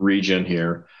Front region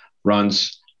here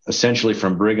runs essentially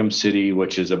from Brigham City,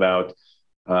 which is about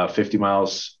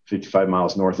 55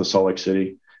 miles north of Salt Lake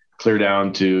City, clear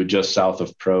down to just south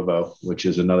of Provo, which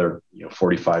is another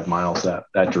 45 miles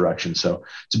that direction. So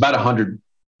it's about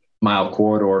 100-mile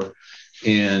corridor,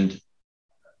 and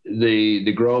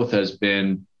the growth has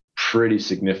been pretty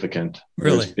significant.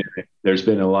 Really, there's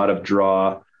been a lot of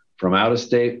draw from out of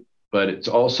state, but it's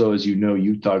also, as you know,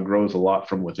 Utah grows a lot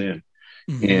from within,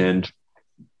 and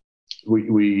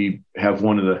we have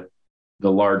one of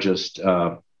the largest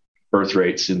birth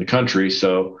rates in the country.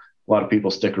 So a lot of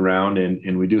people stick around,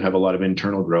 and we do have a lot of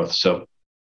internal growth. So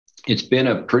it's been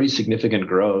a pretty significant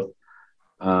growth.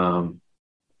 And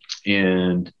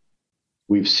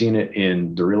we've seen it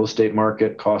in the real estate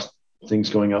market, cost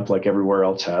things going up like everywhere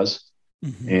else has.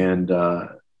 And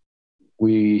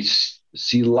we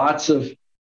see lots of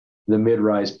the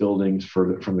mid-rise buildings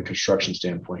from the construction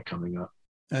standpoint coming up.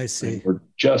 I see. And we're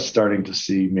just starting to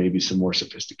see maybe some more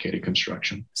sophisticated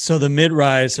construction. So the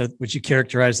mid-rise, would you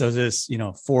characterize those as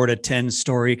 4 to 10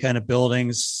 story kind of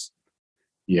buildings?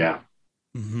 Yeah.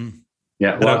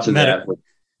 Yeah. Lots of that.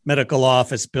 Medical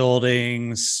office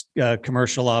buildings,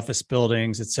 commercial office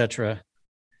buildings, et cetera.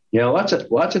 Yeah. Lots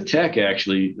of tech,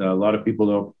 actually. A lot of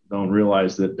people don't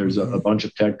realize that there's a bunch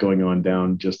of tech going on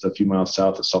down just a few miles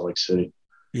south of Salt Lake City.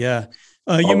 Yeah.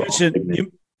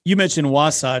 You mentioned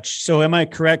Wasatch. So am I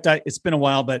correct? It's been a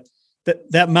while, but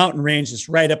that mountain range is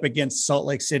right up against Salt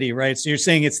Lake City, right? So you're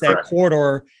saying it's that Correct.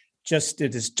 Corridor,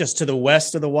 it is just to the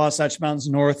west of the Wasatch Mountains,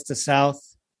 north to south?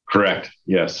 Correct.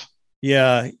 Yes.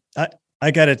 Yeah.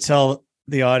 I got to tell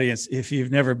the audience, if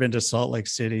you've never been to Salt Lake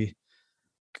City,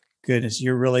 goodness,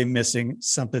 you're really missing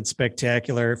something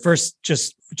spectacular. First,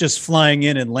 just flying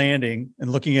in and landing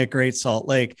and looking at Great Salt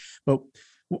Lake. But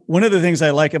one of the things I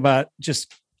like about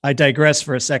I digress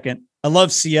for a second. I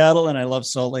love Seattle and I love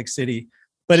Salt Lake City,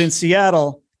 but in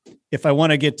Seattle, if I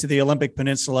want to get to the Olympic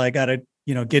Peninsula, I got to,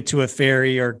 get to a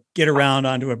ferry or get around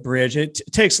onto a bridge. It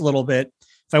takes a little bit.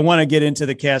 If I want to get into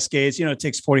the Cascades, it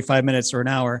takes 45 minutes or an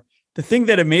hour. The thing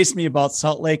that amazed me about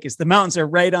Salt Lake is the mountains are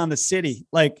right on the city.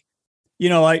 Like,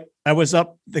 I was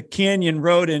up the Canyon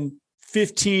Road in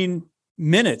 15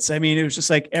 minutes. I mean, it was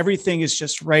just like, everything is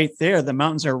just right there. The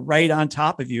mountains are right on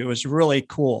top of you. It was really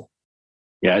cool.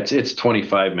 Yeah, it's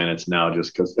 25 minutes now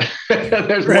just because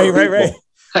there's right.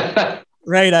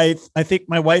 Right. I think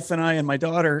my wife and I and my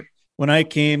daughter, when I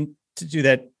came to do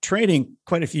that training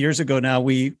quite a few years ago now,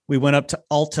 we went up to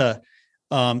Alta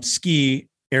ski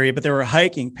area, but there were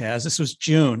hiking paths. This was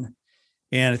June.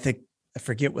 And I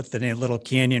forget what the name, Little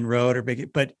Canyon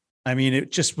Road but I mean,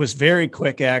 it just was very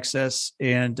quick access.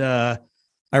 And I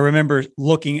remember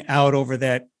looking out over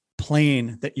that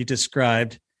plain that you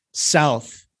described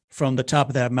south from the top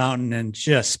of that mountain, and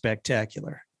just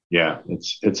spectacular. Yeah,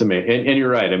 it's amazing, and you're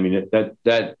right. I mean,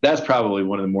 that's probably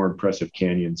one of the more impressive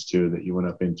canyons too that you went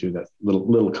up into, that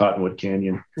little Cottonwood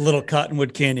Canyon. Little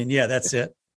Cottonwood Canyon. Yeah, that's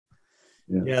it.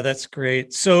 Yeah. Yeah, that's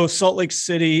great. So Salt Lake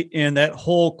City and that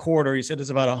whole corridor, you said is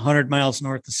about 100 miles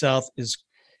north to south,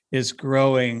 is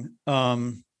growing.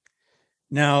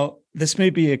 Now, this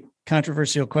may be a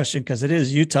controversial question because it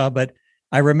is Utah, but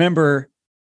I remember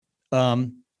I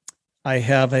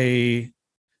have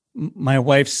my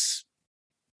wife's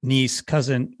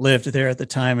cousin lived there at the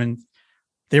time, and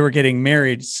they were getting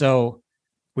married. So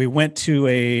we went to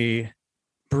a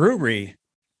brewery,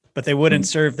 but they wouldn't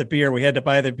serve the beer. We had to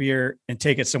buy the beer and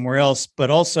take it somewhere else. But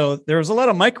also there was a lot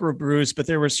of microbrews, but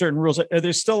there were certain rules. Are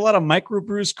there still a lot of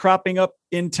microbrews cropping up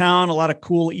in town? A lot of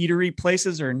cool eatery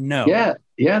places, or no? Yeah,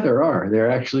 there are. There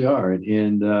actually are.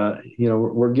 And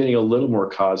we're getting a little more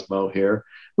Cosmo here.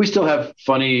 We still have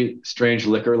funny, strange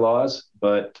liquor laws,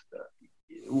 but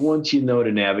once you know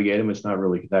to navigate them, it's not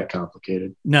really that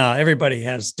complicated. No, everybody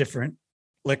has different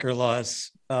liquor laws.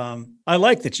 I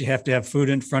like that you have to have food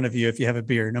in front of you if you have a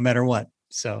beer, no matter what.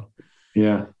 So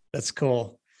yeah, that's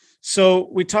cool. So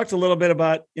we talked a little bit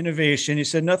about innovation. You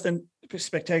said nothing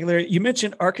spectacular. You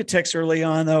mentioned architects early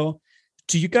on, though.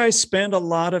 Do you guys spend a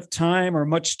lot of time or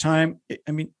much time?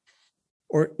 I mean,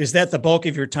 or is that the bulk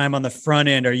of your time on the front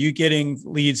end? Are you getting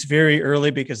leads very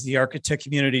early because the architect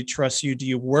community trusts you? Do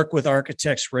you work with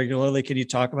architects regularly? Can you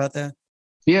talk about that?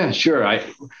 Yeah, sure.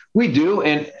 We do.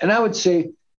 And I would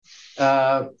say,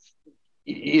 probably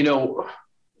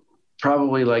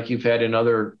like you've had in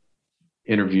other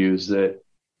interviews, that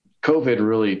COVID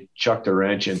really chucked a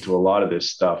wrench into a lot of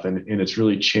this stuff. And it's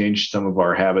really changed some of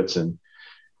our habits and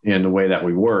the way that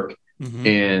we work. Mm-hmm.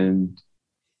 And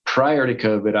prior to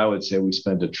COVID, I would say we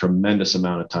spent a tremendous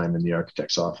amount of time in the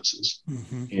architects' offices.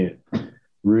 Mm-hmm. And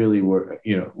really,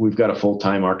 we've got a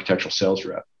full-time architectural sales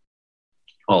rep.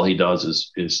 All he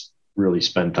does is really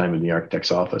spend time in the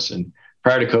architect's office. And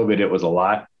prior to COVID, it was a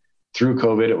lot. Through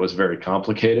COVID, it was very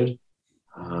complicated.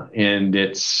 And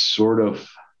it's sort of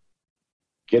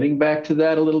getting back to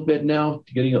that a little bit now,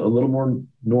 getting a little more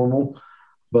normal.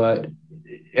 But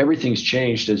everything's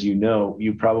changed, as you know.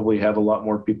 You probably have a lot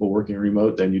more people working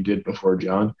remote than you did before,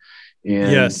 John.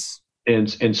 And, yes. And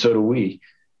so do we.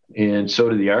 And so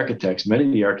do the architects. Many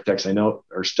of the architects I know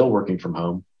are still working from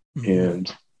home. Mm-hmm.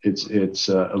 And it's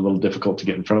a little difficult to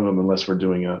get in front of them unless we're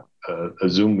doing a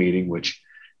Zoom meeting, which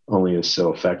only is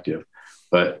so effective.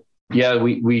 But yeah,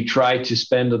 we try to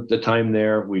spend the time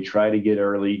there. We try to get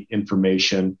early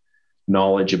information,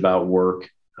 knowledge about work.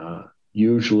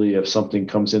 Usually if something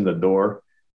comes in the door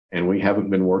and we haven't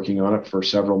been working on it for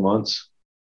several months,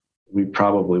 we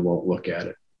probably won't look at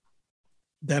it.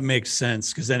 That makes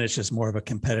sense, because then it's just more of a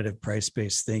competitive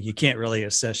price-based thing. You can't really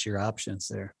assess your options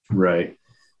there. Right.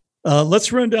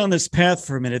 Let's run down this path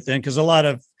for a minute then, because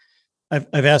I've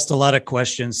asked a lot of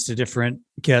questions to different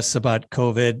guests about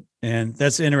COVID, and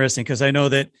that's interesting because I know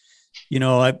that,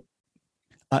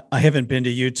 I haven't been to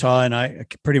Utah, and I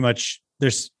pretty much,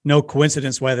 there's no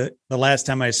coincidence why the last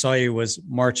time I saw you was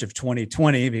March of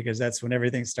 2020, because that's when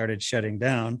everything started shutting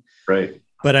down. Right.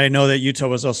 But I know that Utah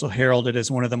was also heralded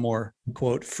as one of the more,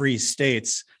 quote, free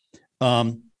states.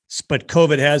 But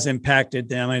COVID has impacted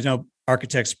them. I know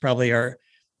architects probably are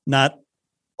not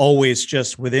always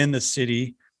just within the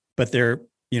city, but they're,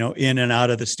 in and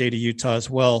out of the state of Utah as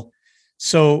well.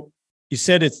 So you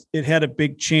said it had a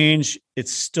big change.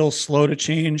 It's still slow to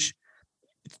change.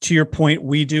 To your point,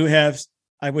 we do have,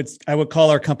 I would call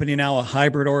our company now a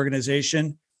hybrid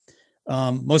organization.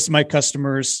 Most of my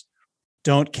customers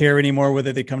don't care anymore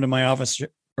whether they come to my office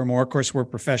or more. Of course, we're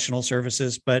professional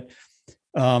services, but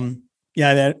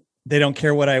that they don't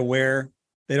care what I wear.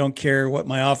 They don't care what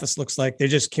my office looks like. They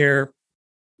just care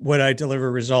what I deliver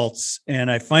results.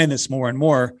 And I find this more and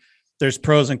more. There's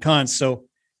pros and cons. So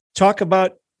talk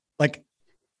about like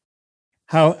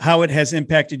how it has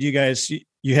impacted you guys.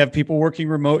 You have people working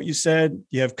remote, you said.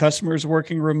 You have customers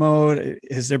working remote.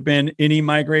 Has there been any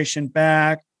migration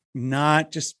back?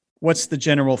 Not just, what's the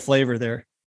general flavor there?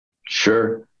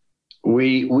 Sure.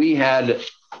 We had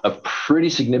a pretty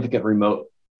significant remote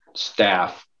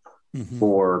staff mm-hmm.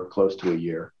 for close to a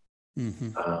year.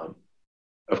 Mm-hmm.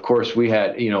 Of course, we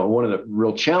had, one of the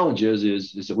real challenges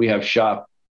is that we have shop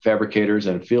fabricators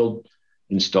and field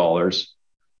installers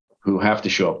who have to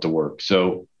show up to work.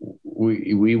 So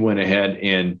we went ahead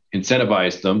and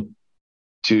incentivized them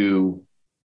to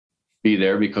be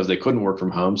there because they couldn't work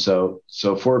from home. So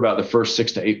for about the first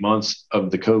 6 to 8 months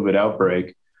of the COVID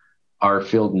outbreak, our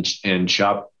field and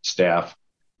shop staff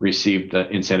received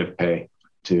incentive pay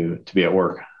to be at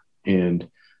work. And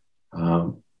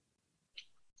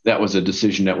that was a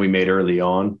decision that we made early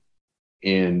on.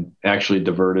 and actually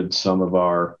diverted some of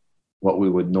our what we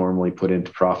would normally put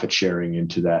into profit sharing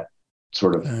into that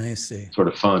sort of I see. sort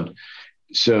of fund.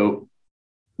 So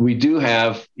we do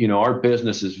have, our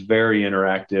business is very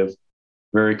interactive,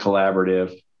 very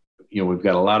collaborative. We've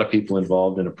got a lot of people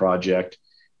involved in a project,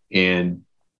 and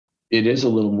it is a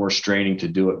little more straining to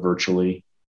do it virtually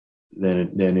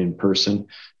than in person.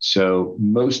 So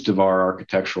most of our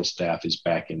architectural staff is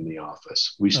back in the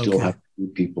office. We still have a few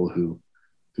people who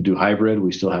do hybrid.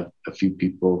 We still have a few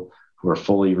people who are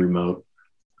fully remote.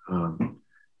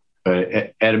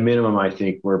 But at a minimum, I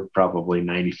think we're probably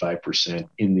 95%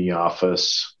 in the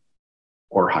office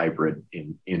or hybrid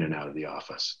in and out of the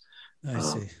office. I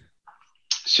see.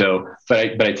 So,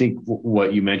 but I think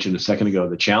what you mentioned a second ago,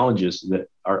 the challenges that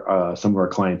are some of our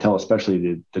clientele,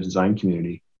 especially the design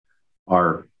community,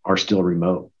 are still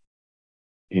remote.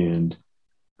 And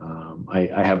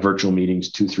I have virtual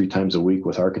meetings 2-3 times a week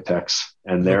with architects,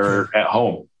 and they're at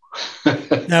home.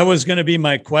 That was going to be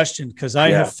my question, because I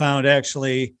have found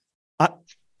actually,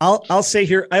 I'll say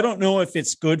here, I don't know if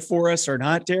it's good for us or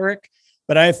not, Derek,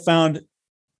 but I've found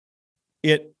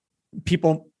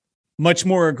people much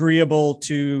more agreeable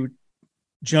to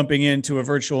jumping into a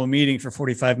virtual meeting for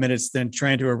 45 minutes than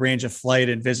trying to arrange a flight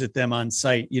and visit them on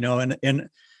site,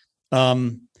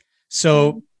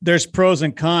 so there's pros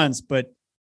and cons, but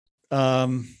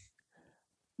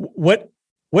what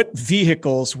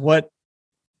vehicles, what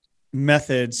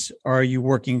methods are you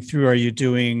working through? Are you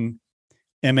doing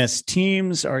MS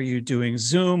Teams? Are you doing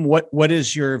Zoom? What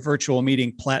is your virtual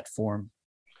meeting platform?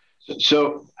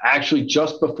 So actually,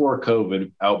 just before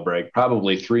COVID outbreak,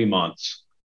 probably 3 months,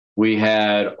 we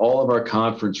had all of our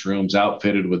conference rooms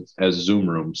outfitted as Zoom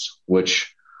rooms,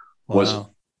 which was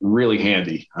really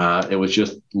handy. It was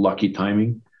just lucky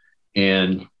timing.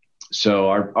 And so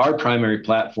our primary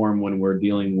platform when we're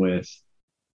dealing with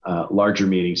larger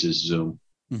meetings is Zoom.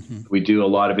 Mm-hmm. We do a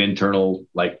lot of internal,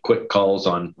 like quick calls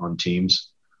on Teams,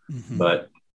 but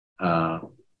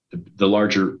the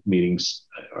larger meetings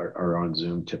are on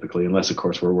Zoom typically, unless of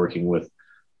course we're working with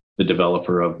the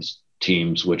developer of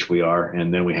Teams, which we are,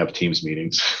 and then we have Teams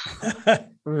meetings.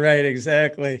 Right,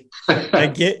 exactly. I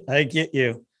get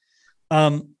you.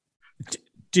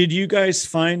 Did you guys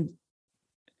find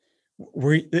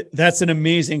that's an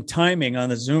amazing timing on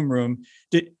the Zoom room?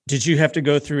 Did you have to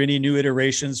go through any new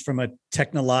iterations from a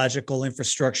technological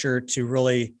infrastructure to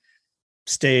really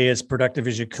stay as productive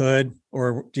as you could,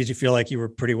 or did you feel like you were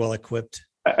pretty well equipped?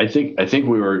 I think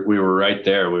we were right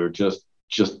there. We were just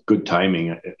good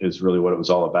timing is really what it was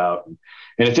all about. And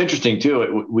it's interesting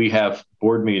too. We have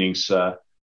board meetings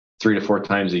 3 to 4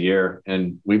 times a year,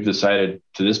 and we've decided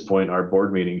to this point our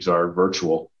board meetings are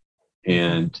virtual,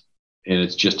 and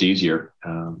it's just easier.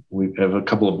 We have a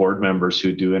couple of board members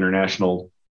who do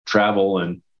international travel,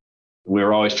 and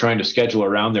we're always trying to schedule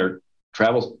around their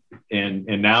travels, and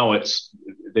now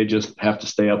they just have to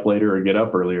stay up later or get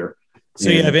up earlier. So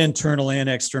you have internal and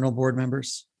external board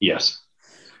members? Yes.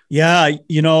 Yeah,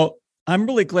 I'm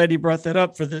really glad you brought that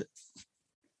up for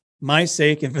my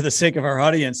sake and for the sake of our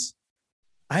audience.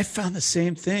 I found the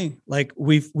same thing. Like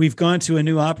we've gone to a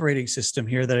new operating system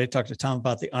here that I talked to Tom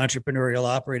about, the entrepreneurial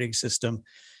operating system.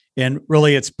 And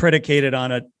really it's predicated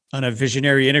on a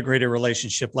visionary integrated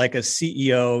relationship, like a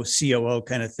CEO, COO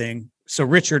kind of thing. So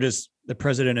Richard is the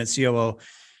president and COO.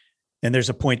 And there's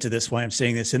a point to this, why I'm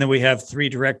saying this. And then we have 3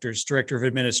 directors: director of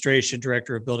administration,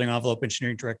 director of building envelope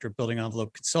engineering, director of building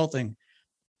envelope consulting.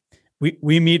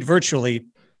 We meet virtually.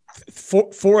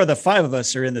 4 of the 5 of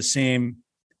us are in the same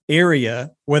area,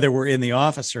 whether we're in the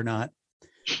office or not.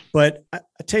 But I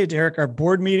tell you, Derek, our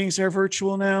board meetings are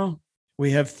virtual now.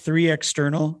 We have 3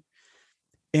 external,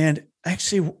 and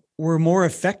actually we're more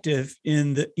effective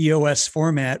in the EOS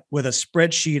format with a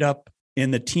spreadsheet up in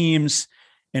the Teams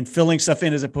and filling stuff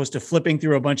in as opposed to flipping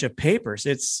through a bunch of papers.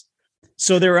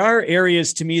 So there are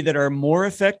areas to me that are more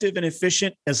effective and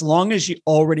efficient as long as you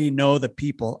already know the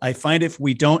people. I find if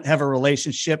we don't have a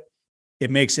relationship, it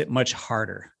makes it much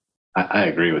harder. I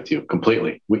agree with you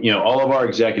completely. All of our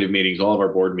executive meetings, all of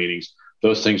our board meetings,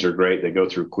 those things are great. They go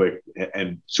through quick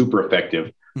and super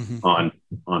effective on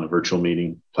a virtual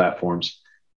meeting platforms.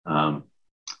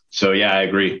 So yeah, I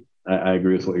agree. I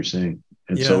agree with what you're saying.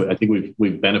 And so I think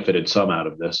we've benefited some out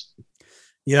of this.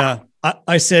 Yeah.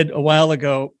 I said a while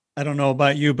ago, I don't know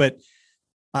about you, but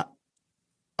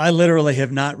I literally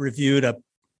have not reviewed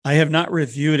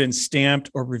and stamped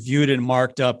or reviewed and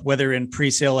marked up, whether in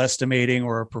pre-sale estimating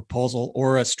or a proposal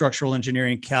or a structural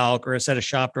engineering calc or a set of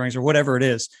shop drawings or whatever it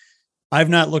is. I've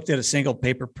not looked at a single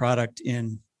paper product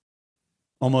in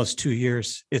almost 2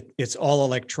 years. It's all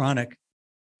electronic.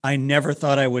 I never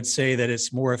thought I would say that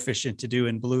it's more efficient to do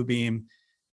in Bluebeam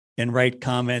and write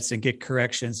comments and get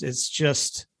corrections. It's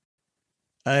just,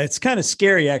 it's kind of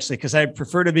scary actually, because I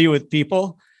prefer to be with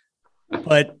people,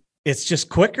 but it's just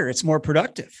quicker. It's more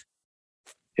productive.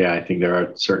 Yeah, I think there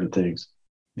are certain things.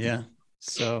 Yeah.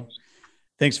 So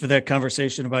thanks for that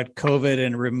conversation about COVID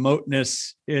and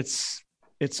remoteness. It's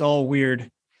all weird.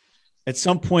 At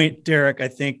some point, Derek, I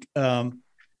think I'm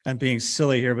being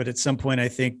silly here, but at some point, I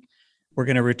think we're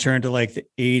going to return to like the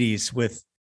 80s with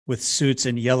suits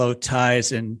and yellow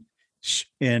ties and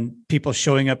people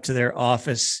showing up to their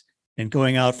office and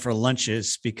going out for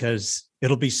lunches because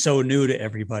it'll be so new to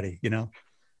everybody, you know?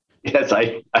 Yes,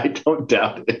 I don't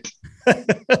doubt it.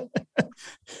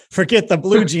 Forget the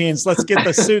blue jeans. Let's get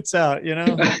the suits out, you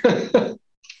know?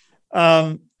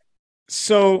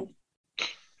 So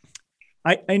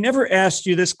I never asked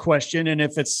you this question. And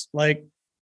if it's like,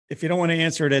 if you don't want to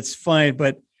answer it, it's fine.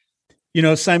 But, you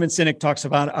know, Simon Sinek talks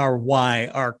about our why,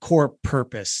 our core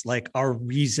purpose, like our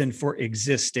reason for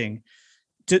existing.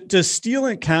 Does Steel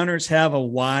Encounters have a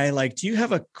why? Like, do you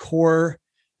have a core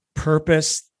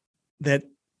purpose that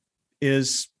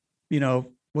is, you know,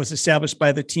 was established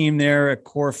by the team there, a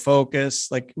core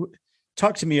focus? Like,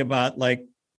 talk to me about like,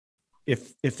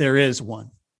 if there is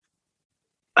one.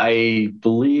 I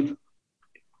believe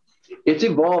it's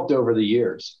evolved over the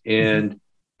years, and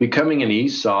becoming an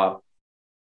ESOP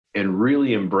and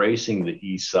really embracing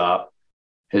the ESOP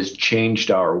has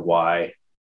changed our why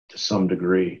to some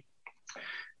degree.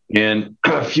 And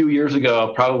a few years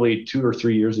ago, probably 2 or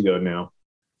 3 years ago now,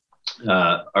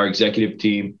 our executive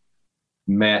team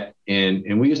met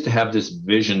and we used to have this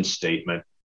vision statement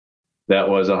that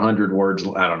was 100 words.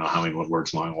 I don't know how many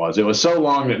words long it was. It was so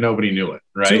long that nobody knew it.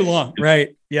 Right. Too long.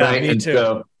 Right. Yeah. Right? Me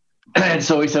too.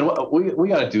 So we said, well, we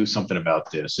got to do something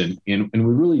about this. And we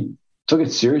really took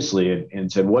it seriously and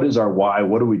said, what is our why?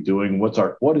 What are we doing?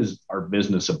 What is our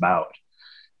business about?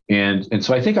 And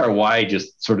so I think our why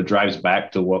just sort of drives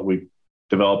back to what we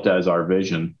developed as our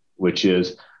vision, which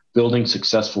is building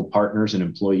successful partners and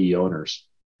employee owners.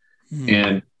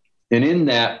 And in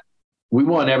that, we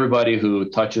want everybody who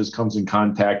touches, comes in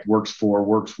contact, works for,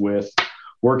 works with,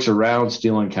 works around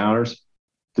Steel Encounters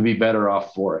to be better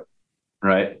off for it,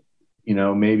 right? You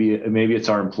know, maybe it's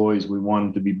our employees. We want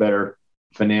them to be better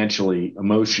financially,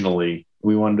 emotionally.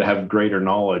 We want them to have greater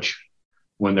knowledge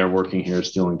when they're working here at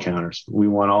Steel Encounters. We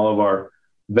want all of our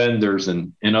vendors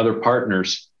and other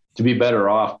partners to be better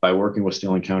off by working with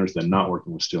Steel Encounters than not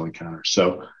working with Steel Encounters.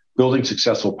 So building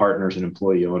successful partners and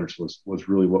employee owners was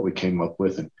really what we came up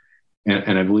with.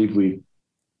 And I believe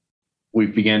we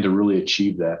began to really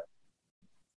achieve that.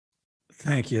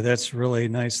 Thank you. That's really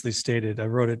nicely stated. I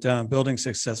wrote it down. Building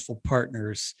successful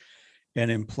partners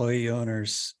and employee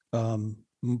owners.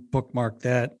 Bookmark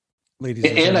that, ladies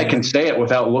and gentlemen. I can say it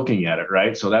without looking at it,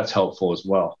 right? So that's helpful as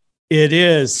well. It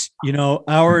is. You know,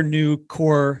 our new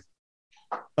core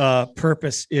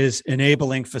purpose is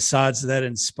enabling facades that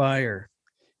inspire.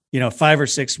 You know, 5 or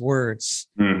 6 words.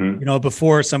 You know,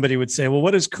 before somebody would say, well,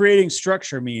 what does creating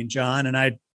structure mean, John? And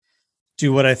I'd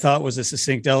do what I thought was a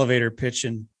succinct elevator pitch.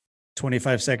 And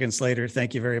 25 seconds later,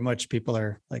 thank you very much. People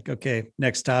are like, okay,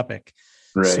 next topic.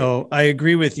 Right. So I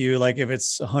agree with you. Like if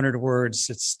it's 100 words,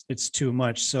 it's too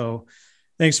much. So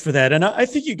thanks for that. And I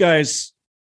think you guys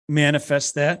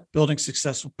manifest that, building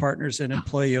successful partners and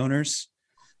employee owners.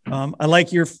 I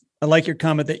like your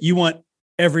comment that you want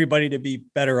everybody to be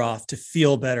better off, to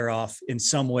feel better off in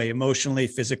some way, emotionally,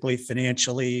 physically,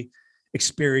 financially,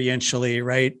 experientially,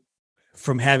 right?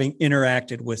 From having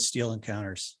interacted with Steel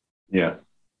Encounters. Yeah.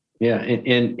 Yeah.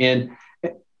 And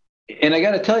I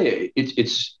got to tell you,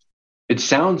 it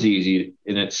sounds easy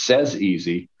and it says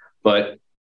easy, but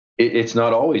it's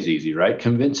not always easy, right?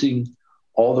 Convincing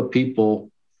all the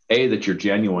people, that you're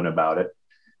genuine about it,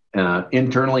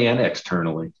 internally and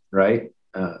externally, right?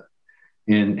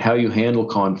 And how you handle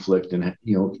conflict, and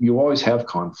you always have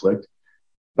conflict,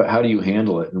 but how do you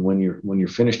handle it? And when you're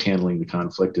finished handling the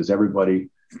conflict, does everybody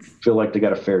feel like they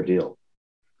got a fair deal?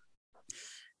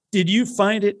 Did you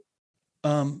find it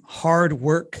hard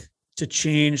work to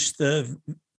change the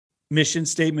mission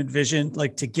statement vision,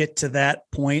 like to get to that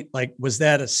point? Like, was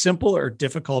that a simple or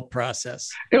difficult process?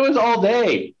 It was all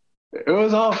day. It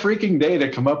was all freaking day to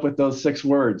come up with those 6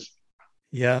 words.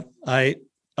 Yeah,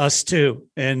 us too.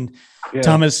 And yeah.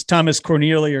 Thomas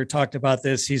Cornelier talked about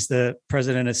this. He's the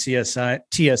president of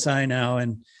TSI now,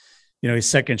 and he's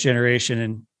second generation.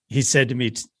 And he said to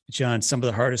me, John, some of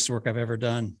the hardest work I've ever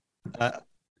done.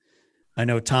 I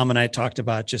know Tom and I talked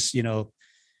about just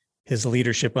his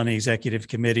leadership on the executive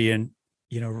committee and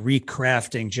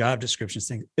recrafting job descriptions.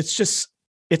 Thing.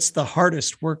 It's the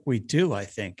hardest work we do. I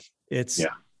think it's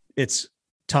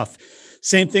tough.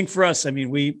 Same thing for us. I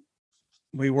mean,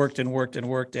 we worked and worked and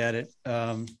worked at it.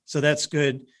 So that's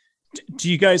good. Do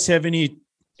you guys have any,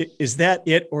 is that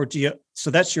it? Or so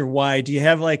that's your why. Do you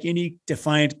have like any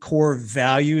defined core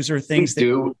values or things?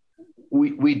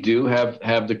 We do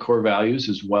have the core values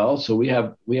as well. So we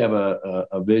have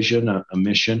a vision, a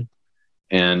mission,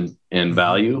 and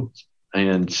value.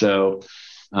 And so,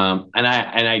 and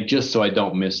I just, so I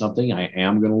don't miss something, I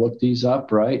am going to look these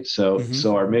up. Right. So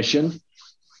our mission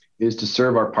is to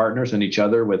serve our partners and each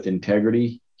other with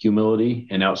integrity, humility,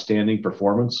 and outstanding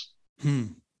performance.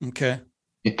 Okay.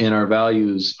 And our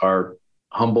values are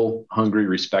humble, hungry,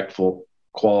 respectful,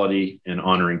 quality, and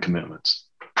honoring commitments.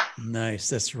 Nice.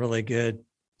 That's really good.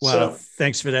 Wow.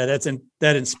 Thanks for that.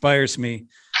 That inspires me.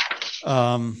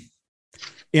 And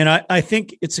I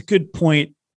think it's a good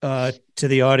point to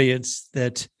the audience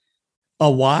that a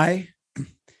why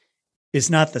is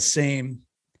not the same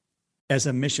as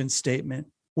a mission statement,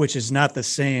 which is not the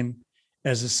same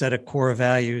as a set of core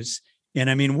values. And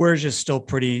I mean, we're just still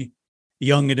pretty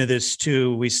young into this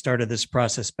too. We started this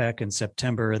process back in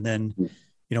September, and then,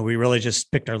 we really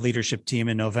just picked our leadership team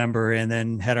in November, and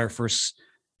then had our first,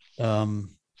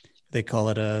 they call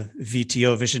it a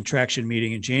VTO, Vision Traction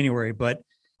meeting, in January. But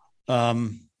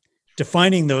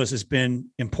defining those has been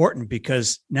important,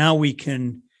 because now we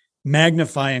can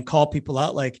magnify and call people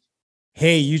out like,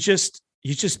 hey, you just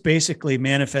basically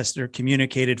manifested or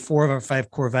communicated 4 of our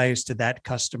 5 core values to that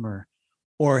customer.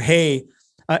 Or, hey,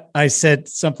 I said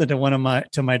something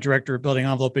to my director of building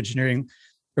envelope engineering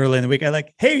early in the week. I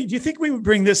like, hey, do you think we would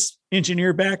bring this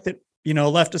engineer back that,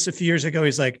 left us a few years ago?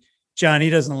 He's like, John, he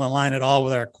doesn't align at all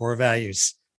with our core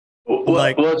values.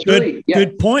 It's good,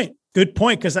 good point. Good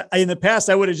point. Because in the past,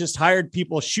 I would have just hired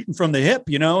people shooting from the hip,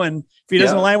 and if he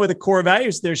doesn't align with the core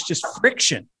values, there's just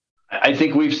friction. I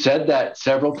think we've said that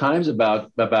several times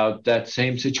about that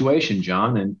same situation,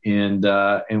 John. And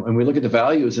we look at the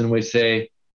values and we say,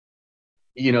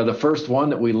 the first one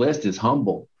that we list is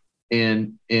humble,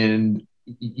 and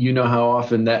how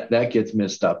often that gets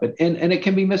messed up, and it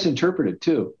can be misinterpreted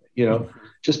too.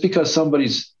 Just because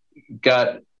somebody's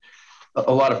got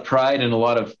a lot of pride and a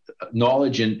lot of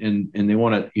knowledge and they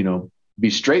want to be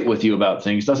straight with you about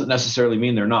things doesn't necessarily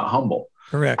mean they're not humble.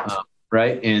 Correct.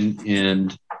 Right.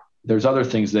 And there's other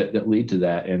things that lead to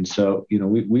that. And so,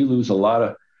 we lose a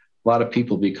lot of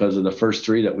people because of the first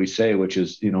 3 that we say, which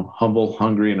is, humble,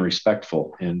 hungry, and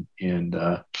respectful. And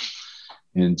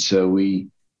so we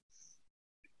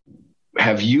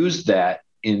have used that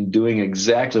in doing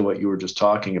exactly what you were just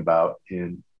talking about.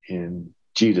 And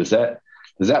gee, does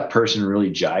that person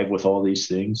really jive with all these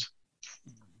things?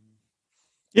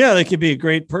 Yeah, they could be a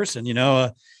great person.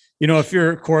 If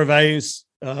your core values,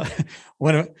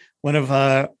 one of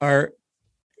our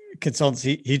consultants,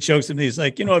 he jokes to me, he's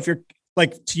like, if you're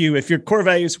like to you, if your core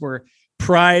values were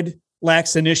pride,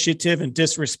 lax initiative, and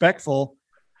disrespectful,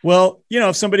 well,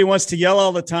 if somebody wants to yell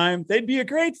all the time, they'd be a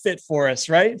great fit for us,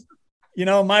 right?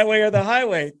 My way or the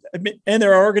highway. And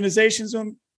there are organizations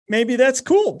when maybe that's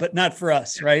cool, but not for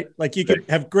us, right? Like you could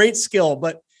have great skill,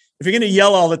 but if you're going to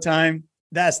yell all the time,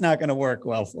 that's not going to work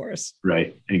well for us.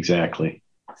 Right. Exactly.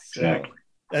 So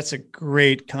that's a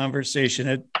great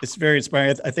conversation. It's very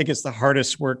inspiring. I think it's the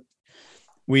hardest work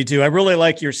we do. I really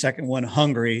like your second one,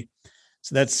 hungry.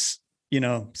 So that's,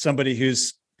 somebody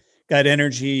who's got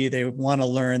energy. They want to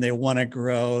learn. They want to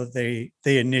grow. They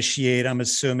initiate. I'm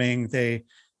assuming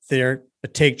they're a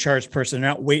take charge person. They're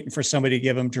not waiting for somebody to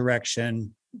give them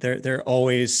direction. They're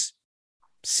always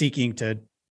seeking to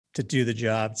do the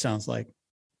job. It sounds like.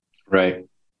 Right.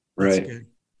 Good.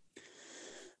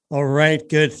 All right.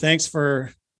 Good. Thanks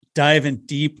for diving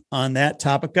deep on that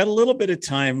topic. Got a little bit of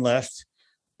time left.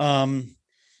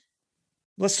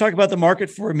 Let's talk about the market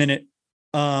for a minute.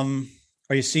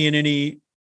 Are you seeing any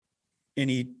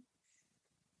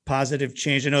positive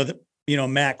change? I know that,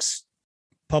 Max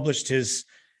published his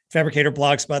Fabricator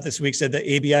blog spot this week, said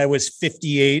the ABI was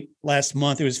 58 last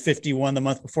month. It was 51 the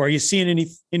month before. Are you seeing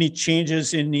any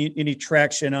changes, any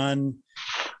traction on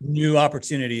new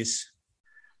opportunities?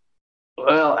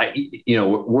 Well,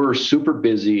 we're super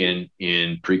busy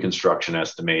in pre-construction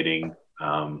estimating,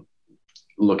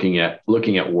 looking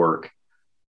at work.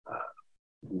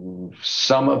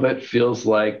 Some of it feels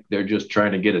like they're just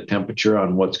trying to get a temperature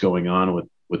on what's going on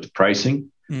with the pricing,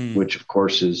 which of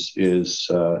course is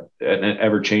an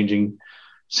ever-changing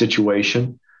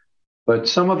situation. But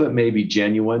some of it may be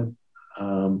genuine.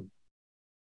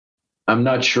 I'm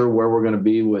not sure where we're going to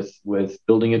be with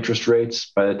building interest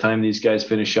rates by the time these guys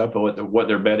finish up and what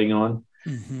they're betting on.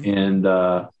 And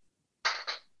there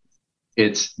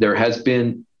has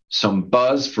been some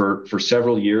buzz for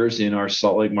several years in our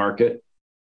Salt Lake market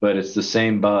but it's the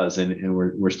same buzz, and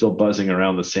we're still buzzing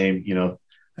around the same,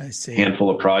 I see. handful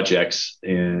of projects,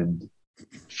 and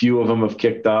few of them have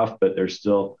kicked off, but there's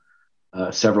still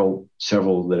several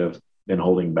that have been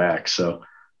holding back. So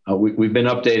we've been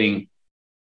updating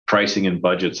pricing and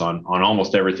budgets on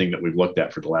almost everything that we've looked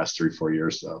at for the last 3-4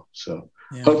 years, though. So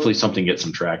hopefully something gets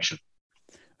some traction.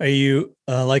 Are you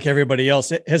like everybody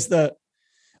else? Has the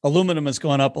aluminum has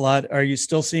gone up a lot? Are you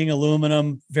still seeing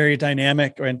aluminum very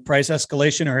dynamic or in price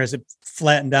escalation, or has it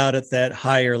flattened out at that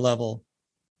higher level?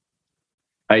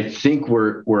 I think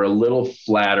we're a little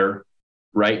flatter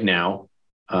right now.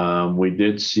 We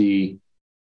did see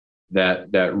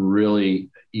that really,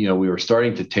 we were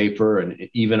starting to taper and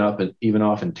even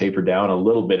off and taper down a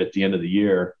little bit at the end of the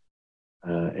year.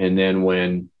 And then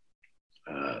when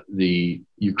the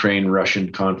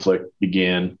Ukraine-Russian conflict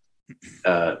began,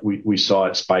 we saw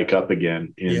it spike up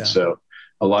again. And so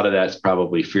a lot of that's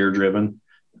probably fear-driven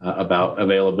about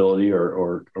availability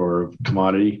or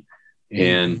commodity.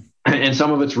 And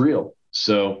some of it's real.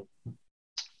 So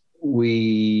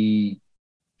we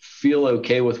feel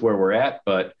okay with where we're at,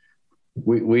 but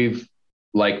we've,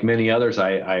 like many others,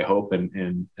 I hope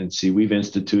and see, we've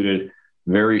instituted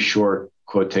very short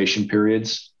quotation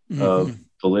periods of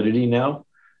validity now.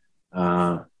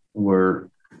 Where,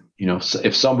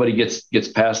 if somebody gets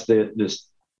past this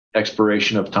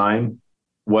expiration of time,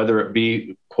 whether it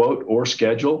be quote or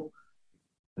schedule,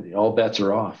 all bets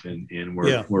are off, and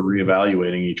we're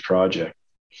reevaluating each project.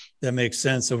 That makes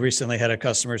sense. So recently had a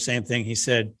customer, same thing. He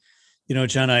said,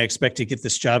 John, I expect to get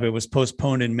this job. It was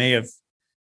postponed in May of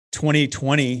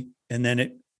 2020. And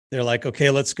then they're like, okay,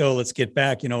 let's go. Let's get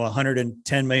back.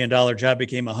 $110 million job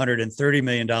became $130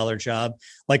 million job.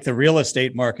 Like the real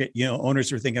estate market,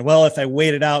 owners were thinking, well, if I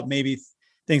wait it out, maybe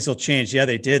things will change. Yeah,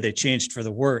 they did. They changed for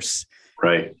the worse.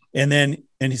 Right. And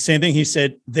the same thing, he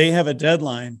said, they have a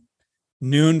deadline,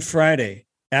 noon Friday,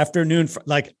 afternoon.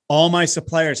 Like all my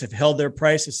suppliers have held their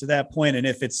prices to that point. And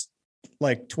if it's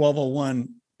like 12:01,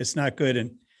 it's not good.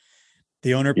 And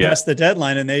the owner passed the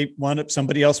deadline, and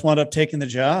somebody else wound up taking the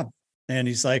job. And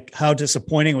he's like, how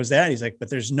disappointing was that? He's like, but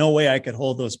there's no way I could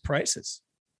hold those prices.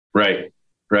 Right.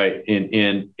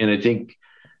 And I think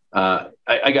I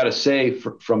got to say,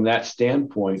 from that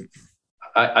standpoint,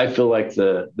 I feel like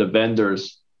the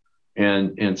vendors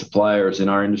and suppliers in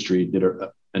our industry did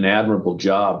an admirable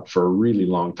job for a really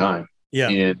long time. Yeah.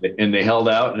 And they held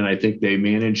out, and I think they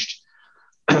managed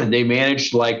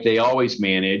like they always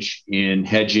manage in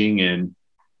hedging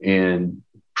and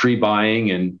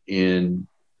pre-buying, and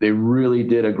they really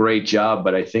did a great job.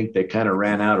 But I think they kind of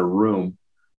ran out of room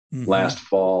last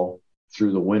fall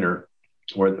through the winter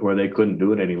where they couldn't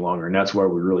do it any longer. And that's where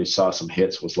we really saw some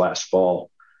hits, was last fall.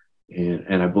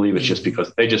 And I believe it's just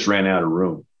because they just ran out of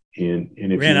room. And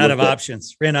if ran out of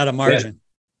options, ran out of margin.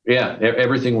 Yeah,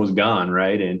 everything was gone,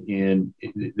 right? And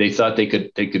they thought they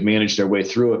could manage their way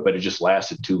through it, but it just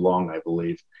lasted too long, I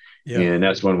believe. Yeah. And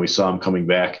that's when we saw them coming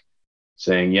back,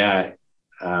 saying, "Yeah,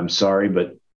 I'm sorry,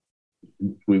 but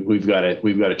we've got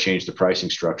to change the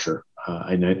pricing structure."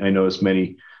 I noticed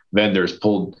many vendors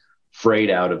pulled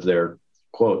freight out of their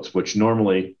quotes, which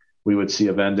normally we would see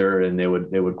a vendor and they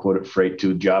would quote it freight to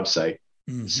a job site.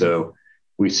 So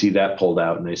we see that pulled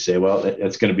out, and they say, well,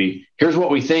 it's going to be, here's what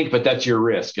we think, but that's your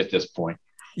risk at this point.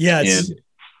 Yeah.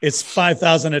 It's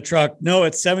 5,000 a truck. No,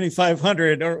 it's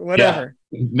 7,500 or whatever.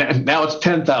 Yeah. Now it's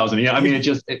 10,000. Yeah. I mean, it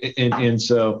just, and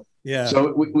so,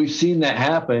 so we've seen that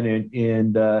happen,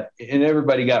 and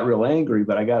everybody got real angry,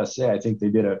 but I got to say, I think they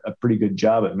did a pretty good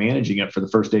job at managing it for the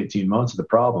first 18 months of the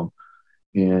problem.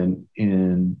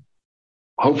 And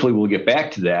hopefully we'll get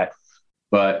back to that,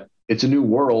 but it's a new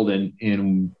world,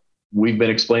 and we've been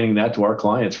explaining that to our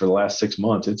clients for the last 6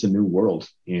 months. It's a new world,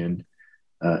 and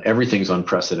everything's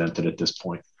unprecedented at this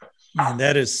point. Man,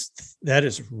 that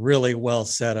is really well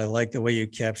said. I like the way you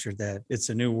captured that. It's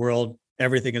a new world.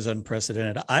 Everything is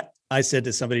unprecedented. I said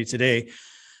to somebody today,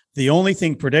 the only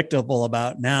thing predictable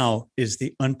about now is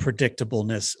the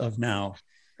unpredictableness of now.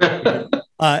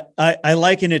 I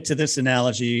liken it to this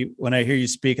analogy when I hear you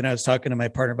speak, and I was talking to my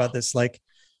partner about this. Like,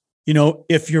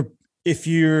 if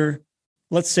you're,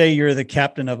 let's say you're the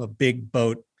captain of a big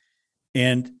boat,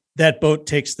 and that boat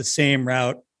takes the same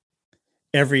route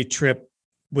every trip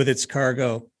with its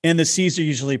cargo, and the seas are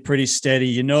usually pretty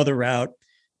steady. The route,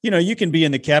 you can be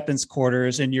in the captain's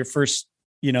quarters, and your first,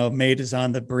 mate is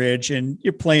on the bridge, and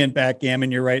you're playing backgammon,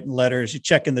 you're writing letters, you're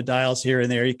checking the dials here and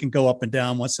there. You can go up and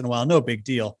down once in a while. No big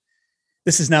deal.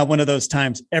 This is now one of those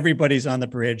times everybody's on the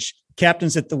bridge,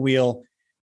 captain's at the wheel,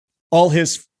 all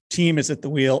his team is at the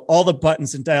wheel, all the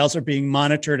buttons and dials are being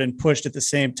monitored and pushed at the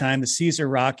same time. The seas are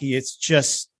rocky. It's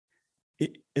just,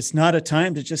 it's not a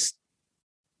time to just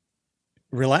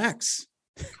relax.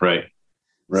 Right.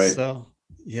 Right. So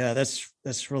yeah,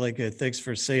 that's really good. Thanks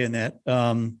for saying that.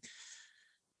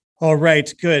 All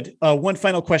right, good. One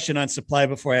final question on supply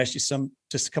before I ask you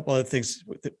just a couple other things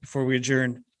before we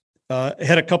adjourn. I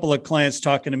had a couple of clients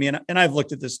talking to me, and I've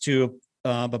looked at this too,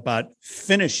 about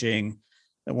finishing.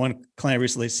 And one client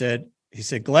recently said, he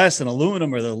said, glass and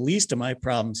aluminum are the least of my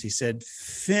problems. He said,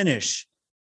 finish.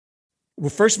 Well,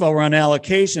 first of all, we're on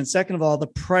allocation. Second of all, the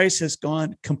price has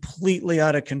gone completely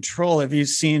out of control. Have you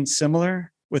seen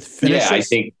similar with finishes?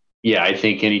 I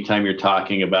think anytime you're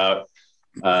talking about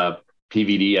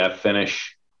PVDF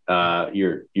finish,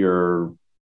 you're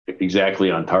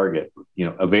exactly on target.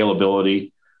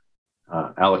 Availability,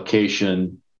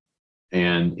 allocation,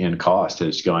 and cost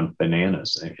has gone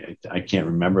bananas. I can't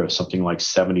remember something like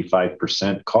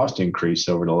 75% cost increase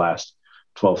over the last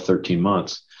 12, 13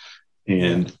 months.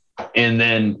 And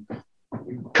then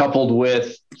coupled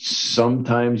with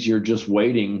sometimes you're just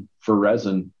waiting for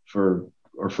resin for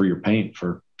your paint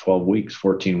for 12 weeks,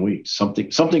 14 weeks,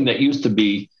 something that used to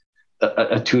be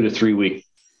a 2 to 3 week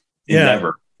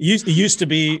endeavor. It used to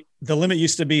be, the limit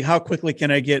used to be how quickly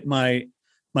can I get my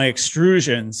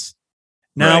extrusions.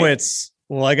 Now it's,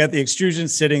 well, I got the extrusions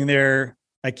sitting there.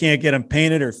 I can't get them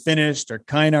painted or finished or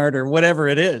Kynart or whatever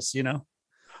it is,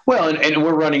 Well, and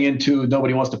we're running into,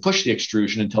 nobody wants to push the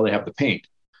extrusion until they have the paint.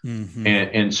 Mm-hmm.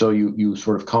 And so you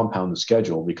sort of compound the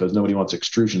schedule because nobody wants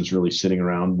extrusions really sitting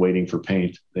around waiting for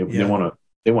paint. They want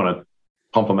to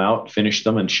pump them out, finish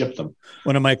them, and ship them.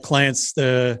 One of my clients,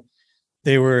 they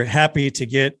were happy to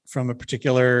get from a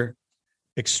particular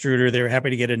extruder, they were happy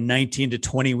to get a 19 to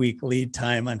 20 week lead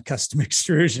time on custom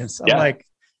extrusions. I'm like,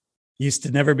 used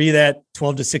to never be that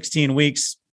 12 to 16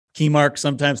 weeks. Keymark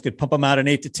sometimes could pump them out in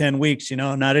 8 to 10 weeks,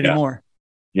 not anymore.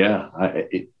 Yeah.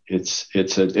 It's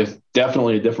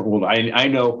definitely a different world. I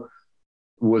know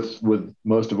with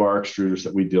most of our extruders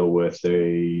that we deal with,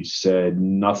 they said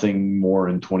nothing more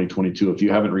in 2022. If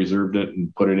you haven't reserved it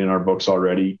and put it in our books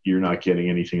already, you're not getting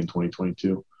anything in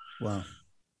 2022. Wow.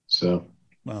 So,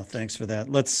 well, thanks for that.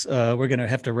 Let's, we're going to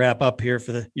have to wrap up here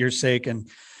for your sake and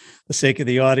the sake of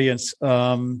the audience.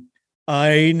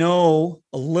 I know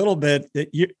a little bit that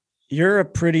you're a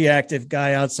pretty active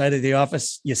guy outside of the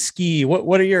office. You ski.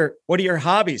 What are your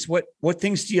hobbies? What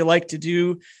things do you like to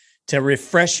do to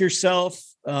refresh yourself?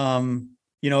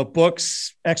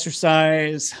 Books,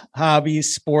 exercise,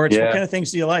 hobbies, sports. What kind of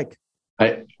things do you like?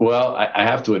 I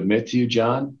have to admit to you,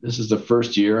 John, this is the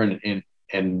first year in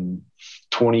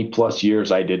 20 plus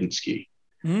years I didn't ski.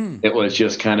 It was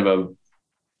just kind of a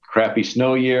crappy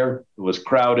snow year. It was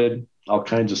crowded, all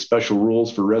kinds of special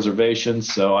rules for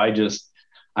reservations. So I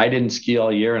didn't ski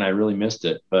all year and I really missed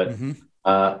it. But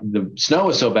the snow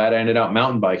was so bad, I ended up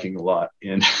mountain biking a lot.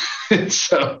 And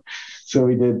so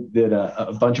we did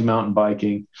a bunch of mountain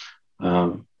biking.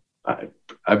 I'm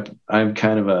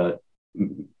kind of a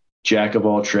jack of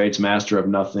all trades, master of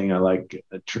nothing. I like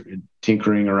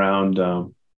tinkering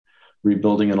around,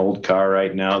 rebuilding an old car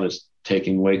right now that's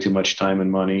taking way too much time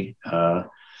and money.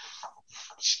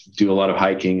 Do a lot of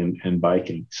hiking and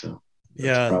biking. So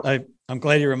I'm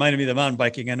glad you reminded me of the mountain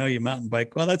biking. I know you mountain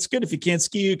bike. Well, that's good. If you can't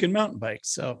ski, you can mountain bike.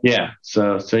 So yeah.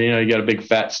 So you got a big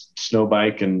fat snow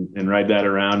bike and ride that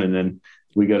around. And then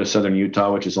we go to Southern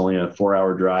Utah, which is only a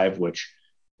 4-hour drive, which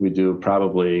we do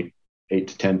probably 8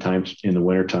 to 10 times in the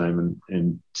wintertime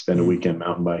and spend a weekend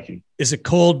mountain biking. Is it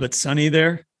cold but sunny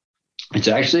there? It's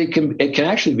actually, it can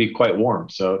actually be quite warm.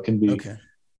 So it can be,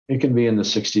 It can be in the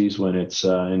 60s when it's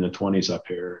in the 20s up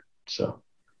here. So.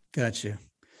 Got you.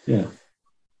 Yeah.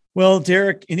 Well,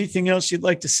 Derek, anything else you'd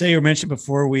like to say or mention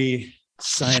before we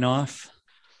sign off?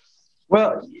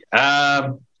 Well,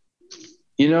 I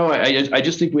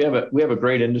just think we have a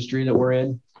great industry that we're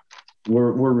in.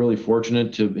 We're really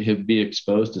fortunate to be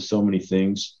exposed to so many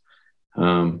things.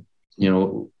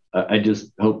 I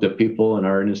just hope that people in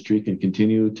our industry can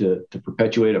continue to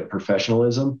perpetuate a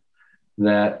professionalism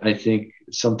that I think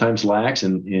sometimes lacks,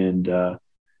 and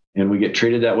we get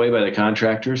treated that way by the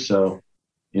contractors. So,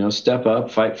 step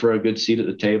up, fight for a good seat at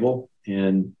the table,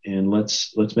 and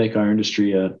let's make our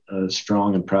industry a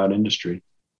strong and proud industry.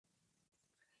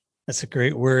 That's a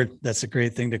great word. That's a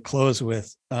great thing to close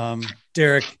with.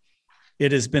 Derek,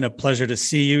 it has been a pleasure to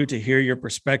see you, to hear your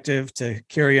perspective, to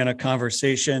carry on a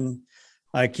conversation.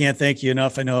 I can't thank you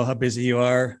enough. I know how busy you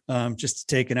are, just to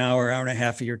take an hour and a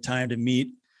half of your time to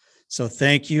meet. So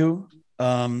thank you.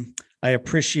 I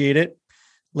appreciate it.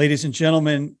 Ladies and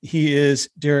gentlemen, he is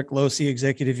Derek Losey,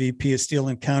 Executive VP of Steel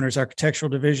Encounters Architectural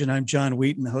Division. I'm John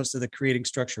Wheaton, the host of the Creating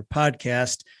Structure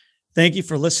podcast. Thank you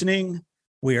for listening.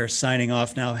 We are signing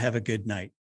off now. Have a good night.